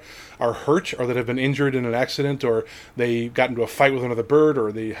that are hurt or that have been injured in an accident, or they got into a fight with another bird,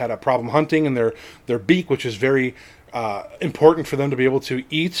 or they had a problem hunting and their beak, which is very important for them to be able to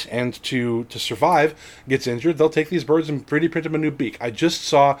eat and to survive, gets injured, they'll take these birds and 3D print them a new beak. I just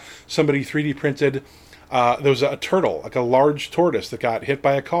saw somebody 3D printed... there was a turtle, like a large tortoise, that got hit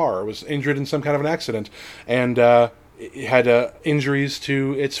by a car or was injured in some kind of an accident, and it had injuries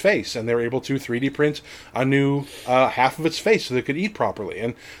to its face, and they were able to 3D print a new half of its face so they could eat properly.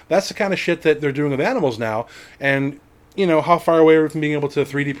 And that's the kind of shit that they're doing with animals now. And you know, how far away are we from being able to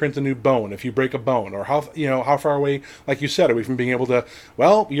 3D print a new bone if you break a bone? Or how far away, like you said, are we from being able to,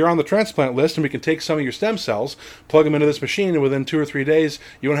 well, you're on the transplant list and we can take some of your stem cells, plug them into this machine, and within 2 or 3 days,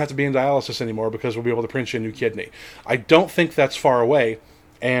 you won't have to be in dialysis anymore because we'll be able to print you a new kidney. I don't think that's far away,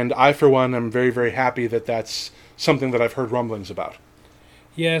 and I, for one, am very, very happy that that's something that I've heard rumblings about.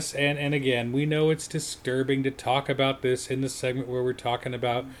 Yes, and again, we know it's disturbing to talk about this in the segment where we're talking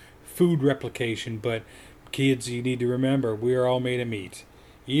about food replication, but kids, you need to remember, we are all made of meat.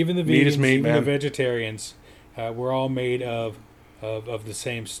 Even the vegans, even the vegetarians, we're all made of the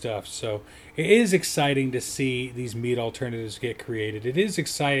same stuff. So it is exciting to see these meat alternatives get created. It is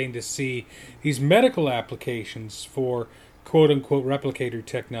exciting to see these medical applications for quote-unquote replicator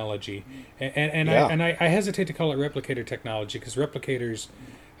technology. And I hesitate to call it replicator technology because replicators,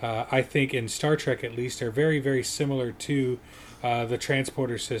 I think in Star Trek at least, are very, very similar to the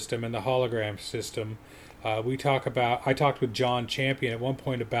transporter system and the hologram system. I talked with John Champion at one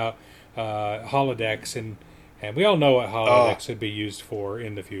point about holodecks, and we all know what holodecks would be used for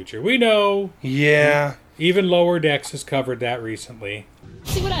in the future. We know. Yeah. Even Lower Decks has covered that recently.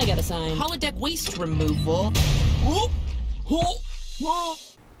 See what I got to sign. Holodeck waste removal.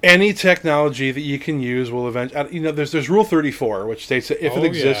 Any technology that you can use will eventually... there's Rule 34, which states that if it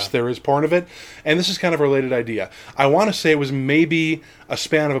exists, there is porn of it. And this is kind of a related idea. I want to say it was maybe a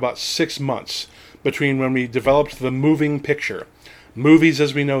span of about 6 months between when we developed the moving picture. Movies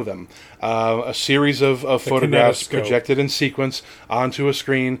as we know them. A series of photographs projected in sequence onto a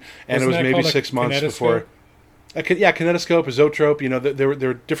screen. And Wasn't it was maybe 6 months before... kinetoscope, isotrope, there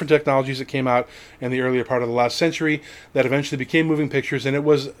were different technologies that came out in the earlier part of the last century that eventually became moving pictures, and it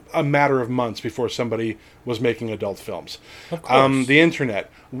was a matter of months before somebody was making adult films. Of course. The internet,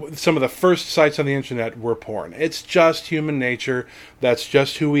 some of the first sites on the internet were porn. It's just human nature. That's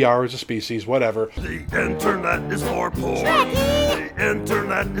just who we are as a species, whatever. The internet is for porn. The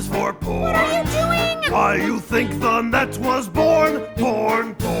internet is for porn. What are you doing? Why you think the net was born?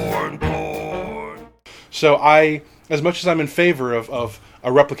 Porn, porn, porn. So as much as I'm in favor of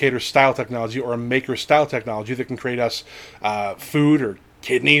a replicator-style technology or a maker-style technology that can create us food or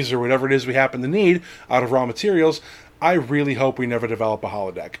kidneys or whatever it is we happen to need out of raw materials, I really hope we never develop a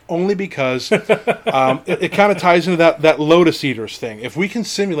holodeck. Only because it kind of ties into that Lotus Eaters thing. If we can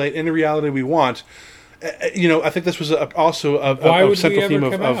simulate any reality we want, I think this was also a central theme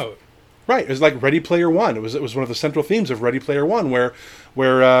of right. It was like Ready Player One. It was one of the central themes of Ready Player One,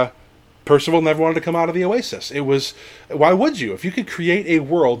 where Percival never wanted to come out of the Oasis. It was, why would you? If you could create a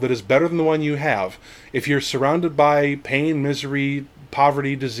world that is better than the one you have, if you're surrounded by pain, misery,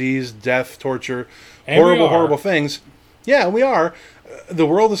 poverty, disease, death, torture, horrible things. Yeah, we are. The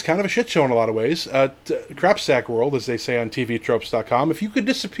world is kind of a shit show in a lot of ways. Crapsack world, as they say on TVtropes.com. If you could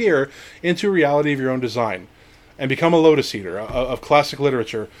disappear into a reality of your own design, and become a lotus eater of classic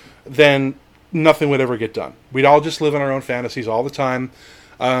literature, then nothing would ever get done. We'd all just live in our own fantasies all the time,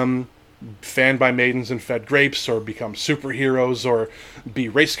 fanned by maidens and fed grapes, or become superheroes, or be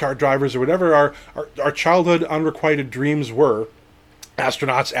race car drivers, or whatever our childhood unrequited dreams were.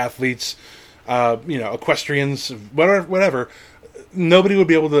 Astronauts, athletes, equestrians, whatever. Nobody would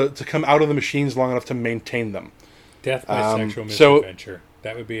be able to come out of the machines long enough to maintain them. Death by sexual misadventure.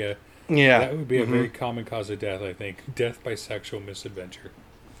 That would be a very common cause of death, I think. Death by sexual misadventure.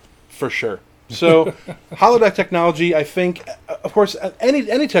 For sure. So, holodeck technology, I think, of course,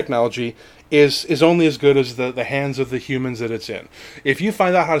 any technology is only as good as the hands of the humans that it's in. If you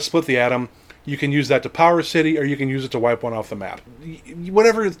find out how to split the atom, you can use that to power a city, or you can use it to wipe one off the map.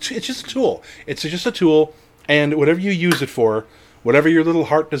 Whatever, it's just a tool. It's just a tool, and whatever you use it for, whatever your little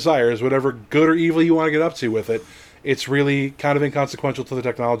heart desires, whatever good or evil you want to get up to with it, it's really kind of inconsequential to the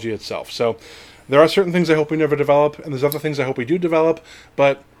technology itself. So, there are certain things I hope we never develop, and there's other things I hope we do develop,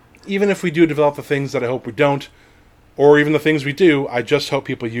 but even if we do develop the things that I hope we don't, or even the things we do, I just hope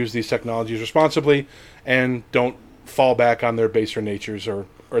people use these technologies responsibly and don't fall back on their baser natures, or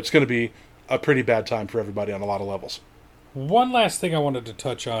it's going to be a pretty bad time for everybody on a lot of levels. One last thing I wanted to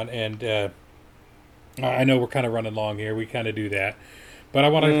touch on, and I know we're kind of running long here. We kind of do that, but I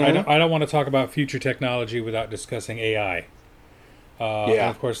want to. I don't want to talk about future technology without discussing AI. And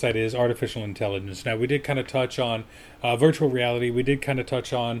of course, that is artificial intelligence. Now, we did kind of touch on virtual reality. We did kind of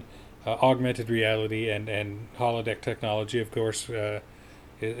touch on augmented reality, and holodeck technology, of course,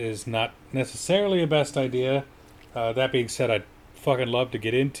 is not necessarily a best idea. That being said, I'd fucking love to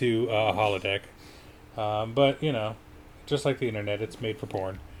get into a holodeck. But, just like the internet, it's made for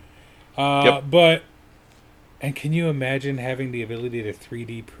porn. But, and can you imagine having the ability to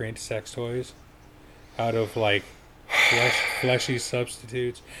 3D print sex toys out of, like, fleshy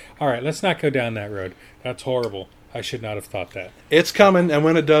substitutes? All right, let's not go down that road. That's horrible. I should not have thought that. It's coming, and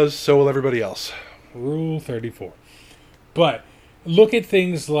when it does, so will everybody else. Rule 34. But look at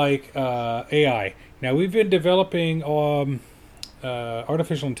things like AI. Now, we've been developing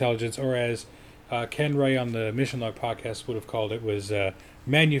artificial intelligence, or as Ken Ray on the Mission Log podcast would have called it, was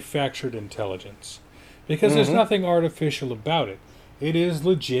manufactured intelligence. Because there's nothing artificial about it. It is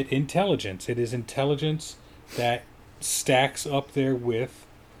legit intelligence. It is intelligence that stacks up there with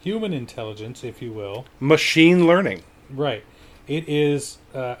human intelligence, if you will. Machine learning. Right. It is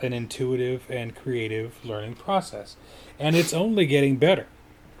an intuitive and creative learning process. And it's only getting better.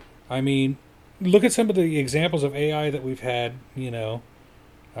 I mean, look at some of the examples of AI that we've had,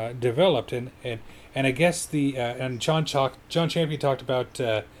 developed. And I guess and John Champion talked about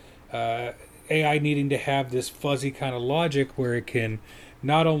AI needing to have this fuzzy kind of logic where it can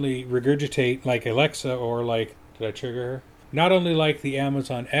not only regurgitate like Alexa, or like, did I trigger her? Not only like the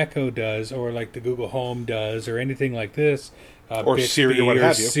Amazon Echo does, or like the Google Home does, or anything like this, or Bixby, Siri, or what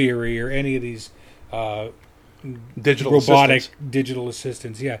have you, Siri, or any of these digital digital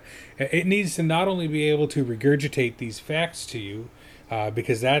assistants. Yeah, it needs to not only be able to regurgitate these facts to you,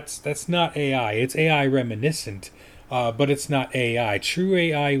 because that's not AI. It's AI reminiscent, but it's not AI. True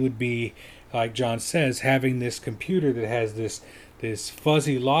AI would be, like John says, having this computer that has this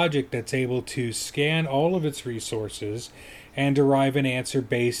fuzzy logic that's able to scan all of its resources and derive an answer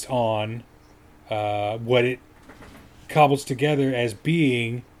based on what it cobbles together as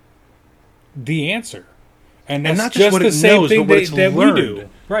being the answer. And that's not just what the it same knows, thing but what it's that learned. We do.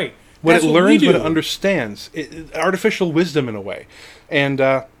 Right. What That's it learns, we what do. it understands. Artificial wisdom in a way. And,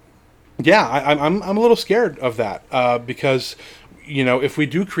 I'm a little scared of that because, if we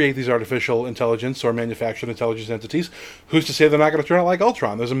do create these artificial intelligence or manufactured intelligence entities, who's to say they're not going to turn out like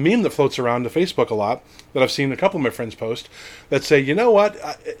Ultron? There's a meme that floats around to Facebook a lot that I've seen a couple of my friends post that say, you know what,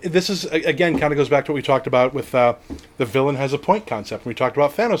 this is, again, kind of goes back to what we talked about with the villain has a point concept. We talked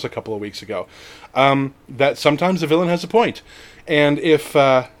about Thanos a couple of weeks ago. That sometimes the villain has a point. And if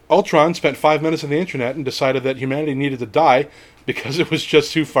Ultron spent 5 minutes on the internet and decided that humanity needed to die because it was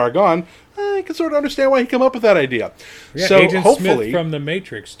just too far gone, I can sort of understand why he came up with that idea. Yeah, so Agent hopefully, Smith from The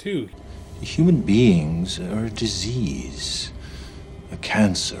Matrix, too. Human beings are a disease, a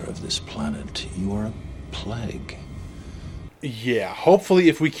cancer of this planet. You are a plague. Yeah, hopefully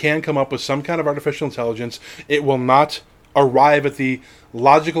if we can come up with some kind of artificial intelligence, it will not arrive at the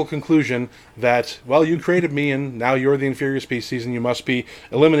logical conclusion that, well, you created me and now you're the inferior species and you must be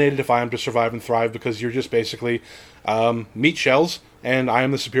eliminated if I am to survive and thrive because you're just basically meat shells and I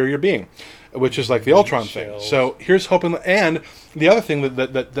am the superior being, which is like the Ultron thing. So here's hoping. And the other thing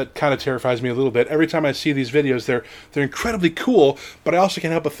that kind of terrifies me a little bit, every time I see these videos, they're incredibly cool, but I also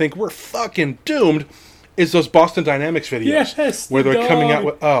can't help but think we're fucking doomed, is those Boston Dynamics videos. Yes, where they're coming out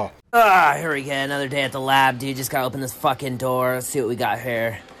with, Here we go. Another day at the lab, dude. Just gotta open this fucking door. Let's see what we got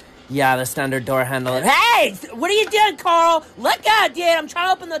here. Yeah, the standard door handle. Hey! What are you doing, Carl? Let go, dude. I'm trying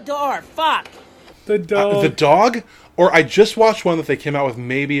to open the door. Fuck. The dog. The dog? Or I just watched one that they came out with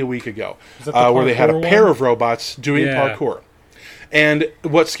maybe a week ago, where they had a pair of robots doing parkour. And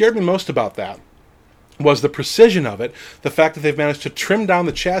what scared me most about that was the precision of it, the fact that they've managed to trim down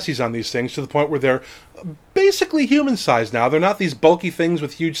the chassis on these things to the point where they're basically human-sized now. They're not these bulky things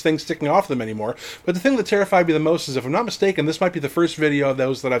with huge things sticking off them anymore. But the thing that terrified me the most is, if I'm not mistaken, this might be the first video of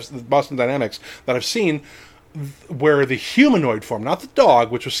those that I've, Boston Dynamics, that I've seen where the humanoid form, not the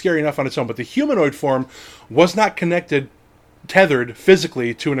dog, which was scary enough on its own, but the humanoid form was not connected, tethered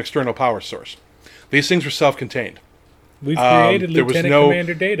physically to an external power source. These things were self-contained. We've created Lieutenant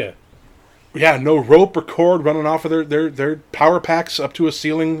Commander Data. Yeah, no rope or cord running off of their power packs up to a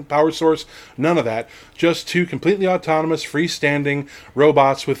ceiling power source. None of that. Just two completely autonomous, freestanding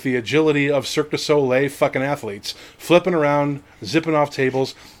robots with the agility of Cirque du Soleil fucking athletes, flipping around, zipping off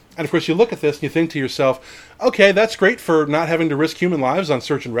tables. And of course, you look at this and you think to yourself, okay, that's great for not having to risk human lives on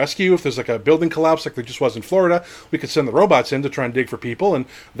search and rescue. If there's like a building collapse like there just was in Florida, we could send the robots in to try and dig for people, and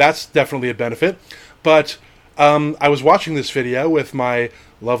that's definitely a benefit. But I was watching this video with my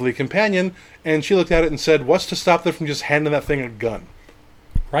lovely companion, and she looked at it and said, what's to stop them from just handing that thing a gun?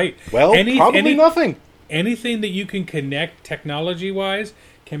 Right. Well, probably nothing. Anything that you can connect technology-wise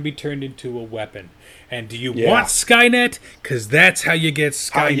can be turned into a weapon. And do you want Skynet? Because that's how you get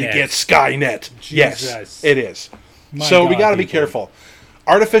Skynet. How you get Skynet. Jesus. Yes, it is. My so God, we got to be people. careful.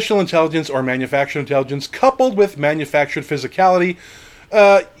 Artificial intelligence or manufactured intelligence coupled with manufactured physicality,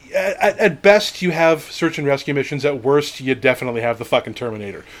 at best you have search and rescue missions. At worst, you definitely have the fucking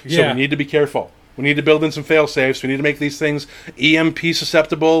Terminator. So we need to be careful. We need to build in some fail-safes. We need to make these things EMP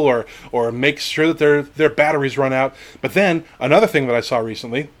susceptible, or make sure that their batteries run out. But then another thing that I saw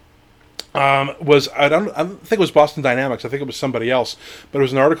recently was, I don't think it was Boston Dynamics. I think it was somebody else. But it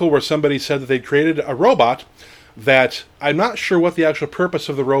was an article where somebody said that they'd created a robot that, I'm not sure what the actual purpose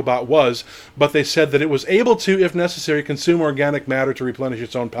of the robot was, but they said that it was able to, if necessary, consume organic matter to replenish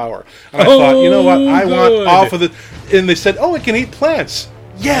its own power. And I thought, you know what, I want off of it. And they said, oh, it can eat plants.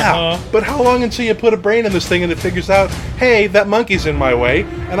 Yeah, but how long until you put a brain in this thing and it figures out, hey, that monkey's in my way,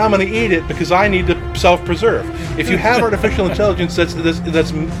 and I'm going to eat it because I need to self-preserve. If you have artificial intelligence that's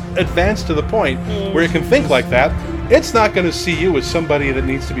advanced to the point where it can think like that, it's not going to see you as somebody that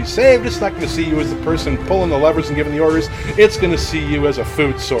needs to be saved. It's not going to see you as the person pulling the levers and giving the orders. It's going to see you as a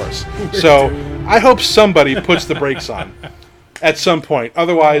food source. So I hope somebody puts the brakes on at some point.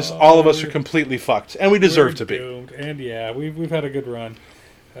 Otherwise, all of us are completely fucked, and we deserve to be. Doomed. And yeah, we've had a good run.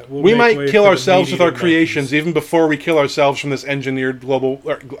 We might kill ourselves with our creations even before we kill ourselves from this engineered global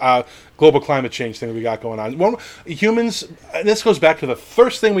climate change thing that we got going on. Humans, and this goes back to the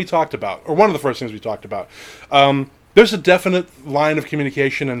first thing we talked about, or one of the first things we talked about. There's a definite line of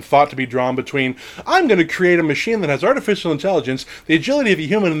communication and thought to be drawn between, I'm going to create a machine that has artificial intelligence, the agility of a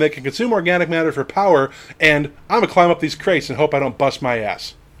human, and that can consume organic matter for power, and I'm going to climb up these crates and hope I don't bust my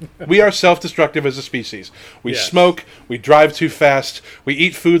ass. We are self-destructive as a species. We smoke, we drive too fast, we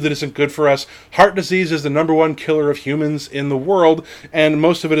eat food that isn't good for us. Heart disease is the #1 killer of humans in the world, and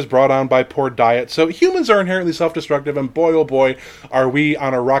most of it is brought on by poor diet. So humans are inherently self-destructive, and boy, oh boy, are we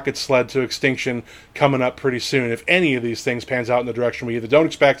on a rocket sled to extinction coming up pretty soon if any of these things pans out in the direction we either don't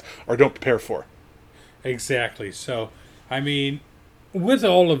expect or don't prepare for. Exactly. So, I mean, with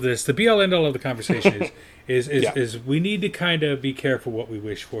all of this, the be-all end-all of the conversation is we need to kind of be careful what we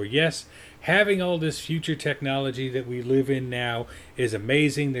wish for. Yes, having all this future technology that we live in now is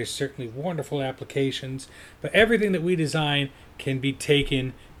amazing. There's certainly wonderful applications, but everything that we design can be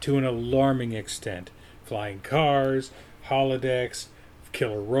taken to an alarming extent. Flying cars, holodecks,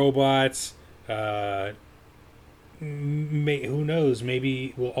 killer robots, who knows,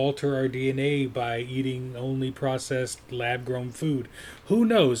 maybe we'll alter our DNA by eating only processed lab-grown food. Who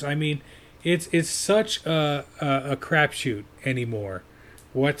knows? I mean, it's such a crapshoot anymore.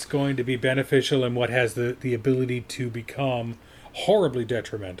 What's going to be beneficial and what has the ability to become horribly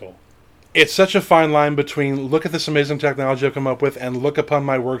detrimental. It's such a fine line between look at this amazing technology I've come up with and look upon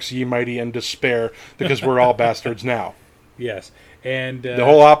my works, ye mighty, in despair, because we're all bastards now. Yes. And the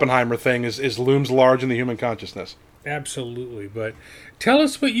whole Oppenheimer thing is looms large in the human consciousness. Absolutely. But tell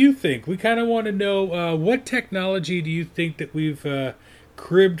us what you think. We kind of want to know what technology do you think that we've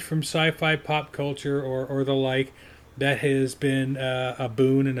cribbed from sci-fi pop culture or the like that has been a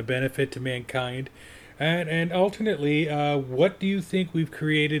boon and a benefit to mankind, and alternately what do you think we've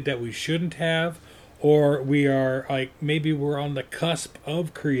created that we shouldn't have, or we are maybe we're on the cusp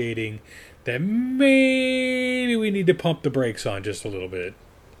of creating that maybe we need to pump the brakes on just a little bit.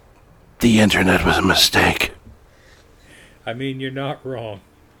 The internet was a mistake. I mean, you're not wrong.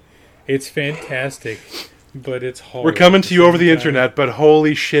 It's fantastic, but it's hard. We're coming to you over the internet, but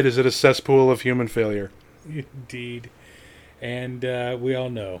holy shit, is it a cesspool of human failure. Indeed. And we all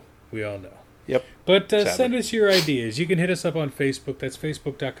know. Yep. But send us your ideas. You can hit us up on Facebook. That's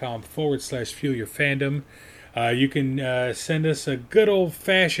facebook.com/fuelyourfandom. You can send us a good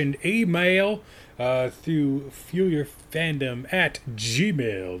old-fashioned email through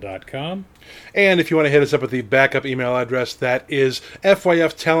fuelyourfandom@gmail.com. And if you want to hit us up at the backup email address, that is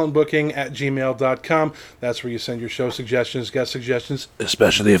fyftalentbooking@gmail.com. That's where you send your show suggestions, guest suggestions,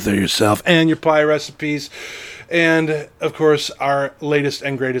 especially if they're yourself, and your pie recipes. And, of course, our latest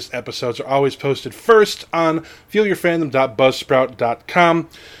and greatest episodes are always posted first on fuelyourfandom.buzzsprout.com.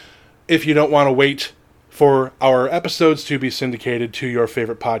 If you don't want to wait for our episodes to be syndicated to your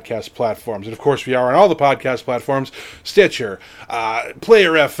favorite podcast platforms. And, of course, we are on all the podcast platforms: Stitcher,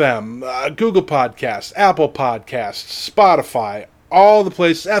 Player FM, Google Podcasts, Apple Podcasts, Spotify, all the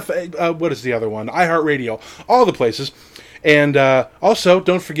places. What is the other one? iHeartRadio, all the places. And also,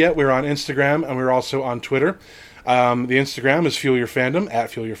 don't forget, we're on Instagram, and we're also on Twitter. The Instagram is Fuel Your Fandom,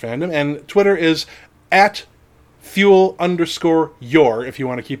 @FuelYourFandom, and Twitter is @Fuel_your, if you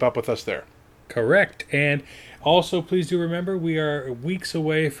want to keep up with us there. Correct. And also, please do remember, we are weeks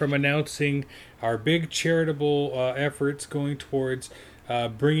away from announcing our big charitable efforts going towards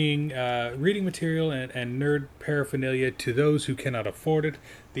bringing reading material and nerd paraphernalia to those who cannot afford it.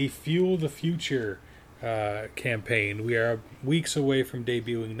 The Fuel the Future campaign. We are weeks away from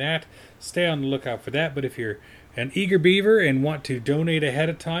debuting that. Stay on the lookout for that. But if you're an eager beaver and want to donate ahead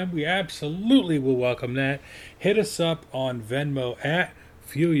of time, we absolutely will welcome that. Hit us up on Venmo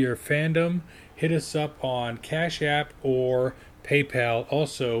 @FuelYourFandom. Hit us up on Cash App or PayPal,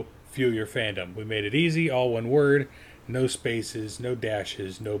 also Fuel Your Fandom. We made it easy, all one word, no spaces, no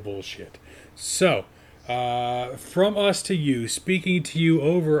dashes, no bullshit. So, from us to you, speaking to you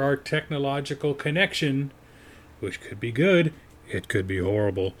over our technological connection, which could be good, it could be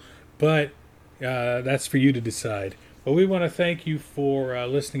horrible, but that's for you to decide. But we want to thank you for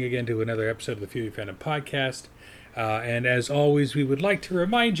listening again to another episode of the Fuel Your Fandom podcast. And as always, we would like to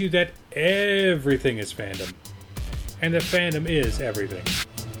remind you that everything is fandom. And that fandom is everything.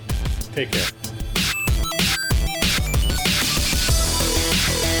 Take care.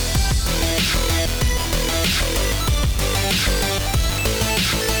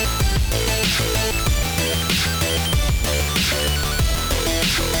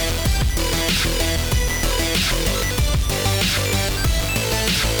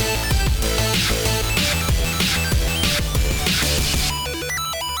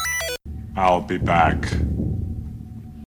 I'll be back.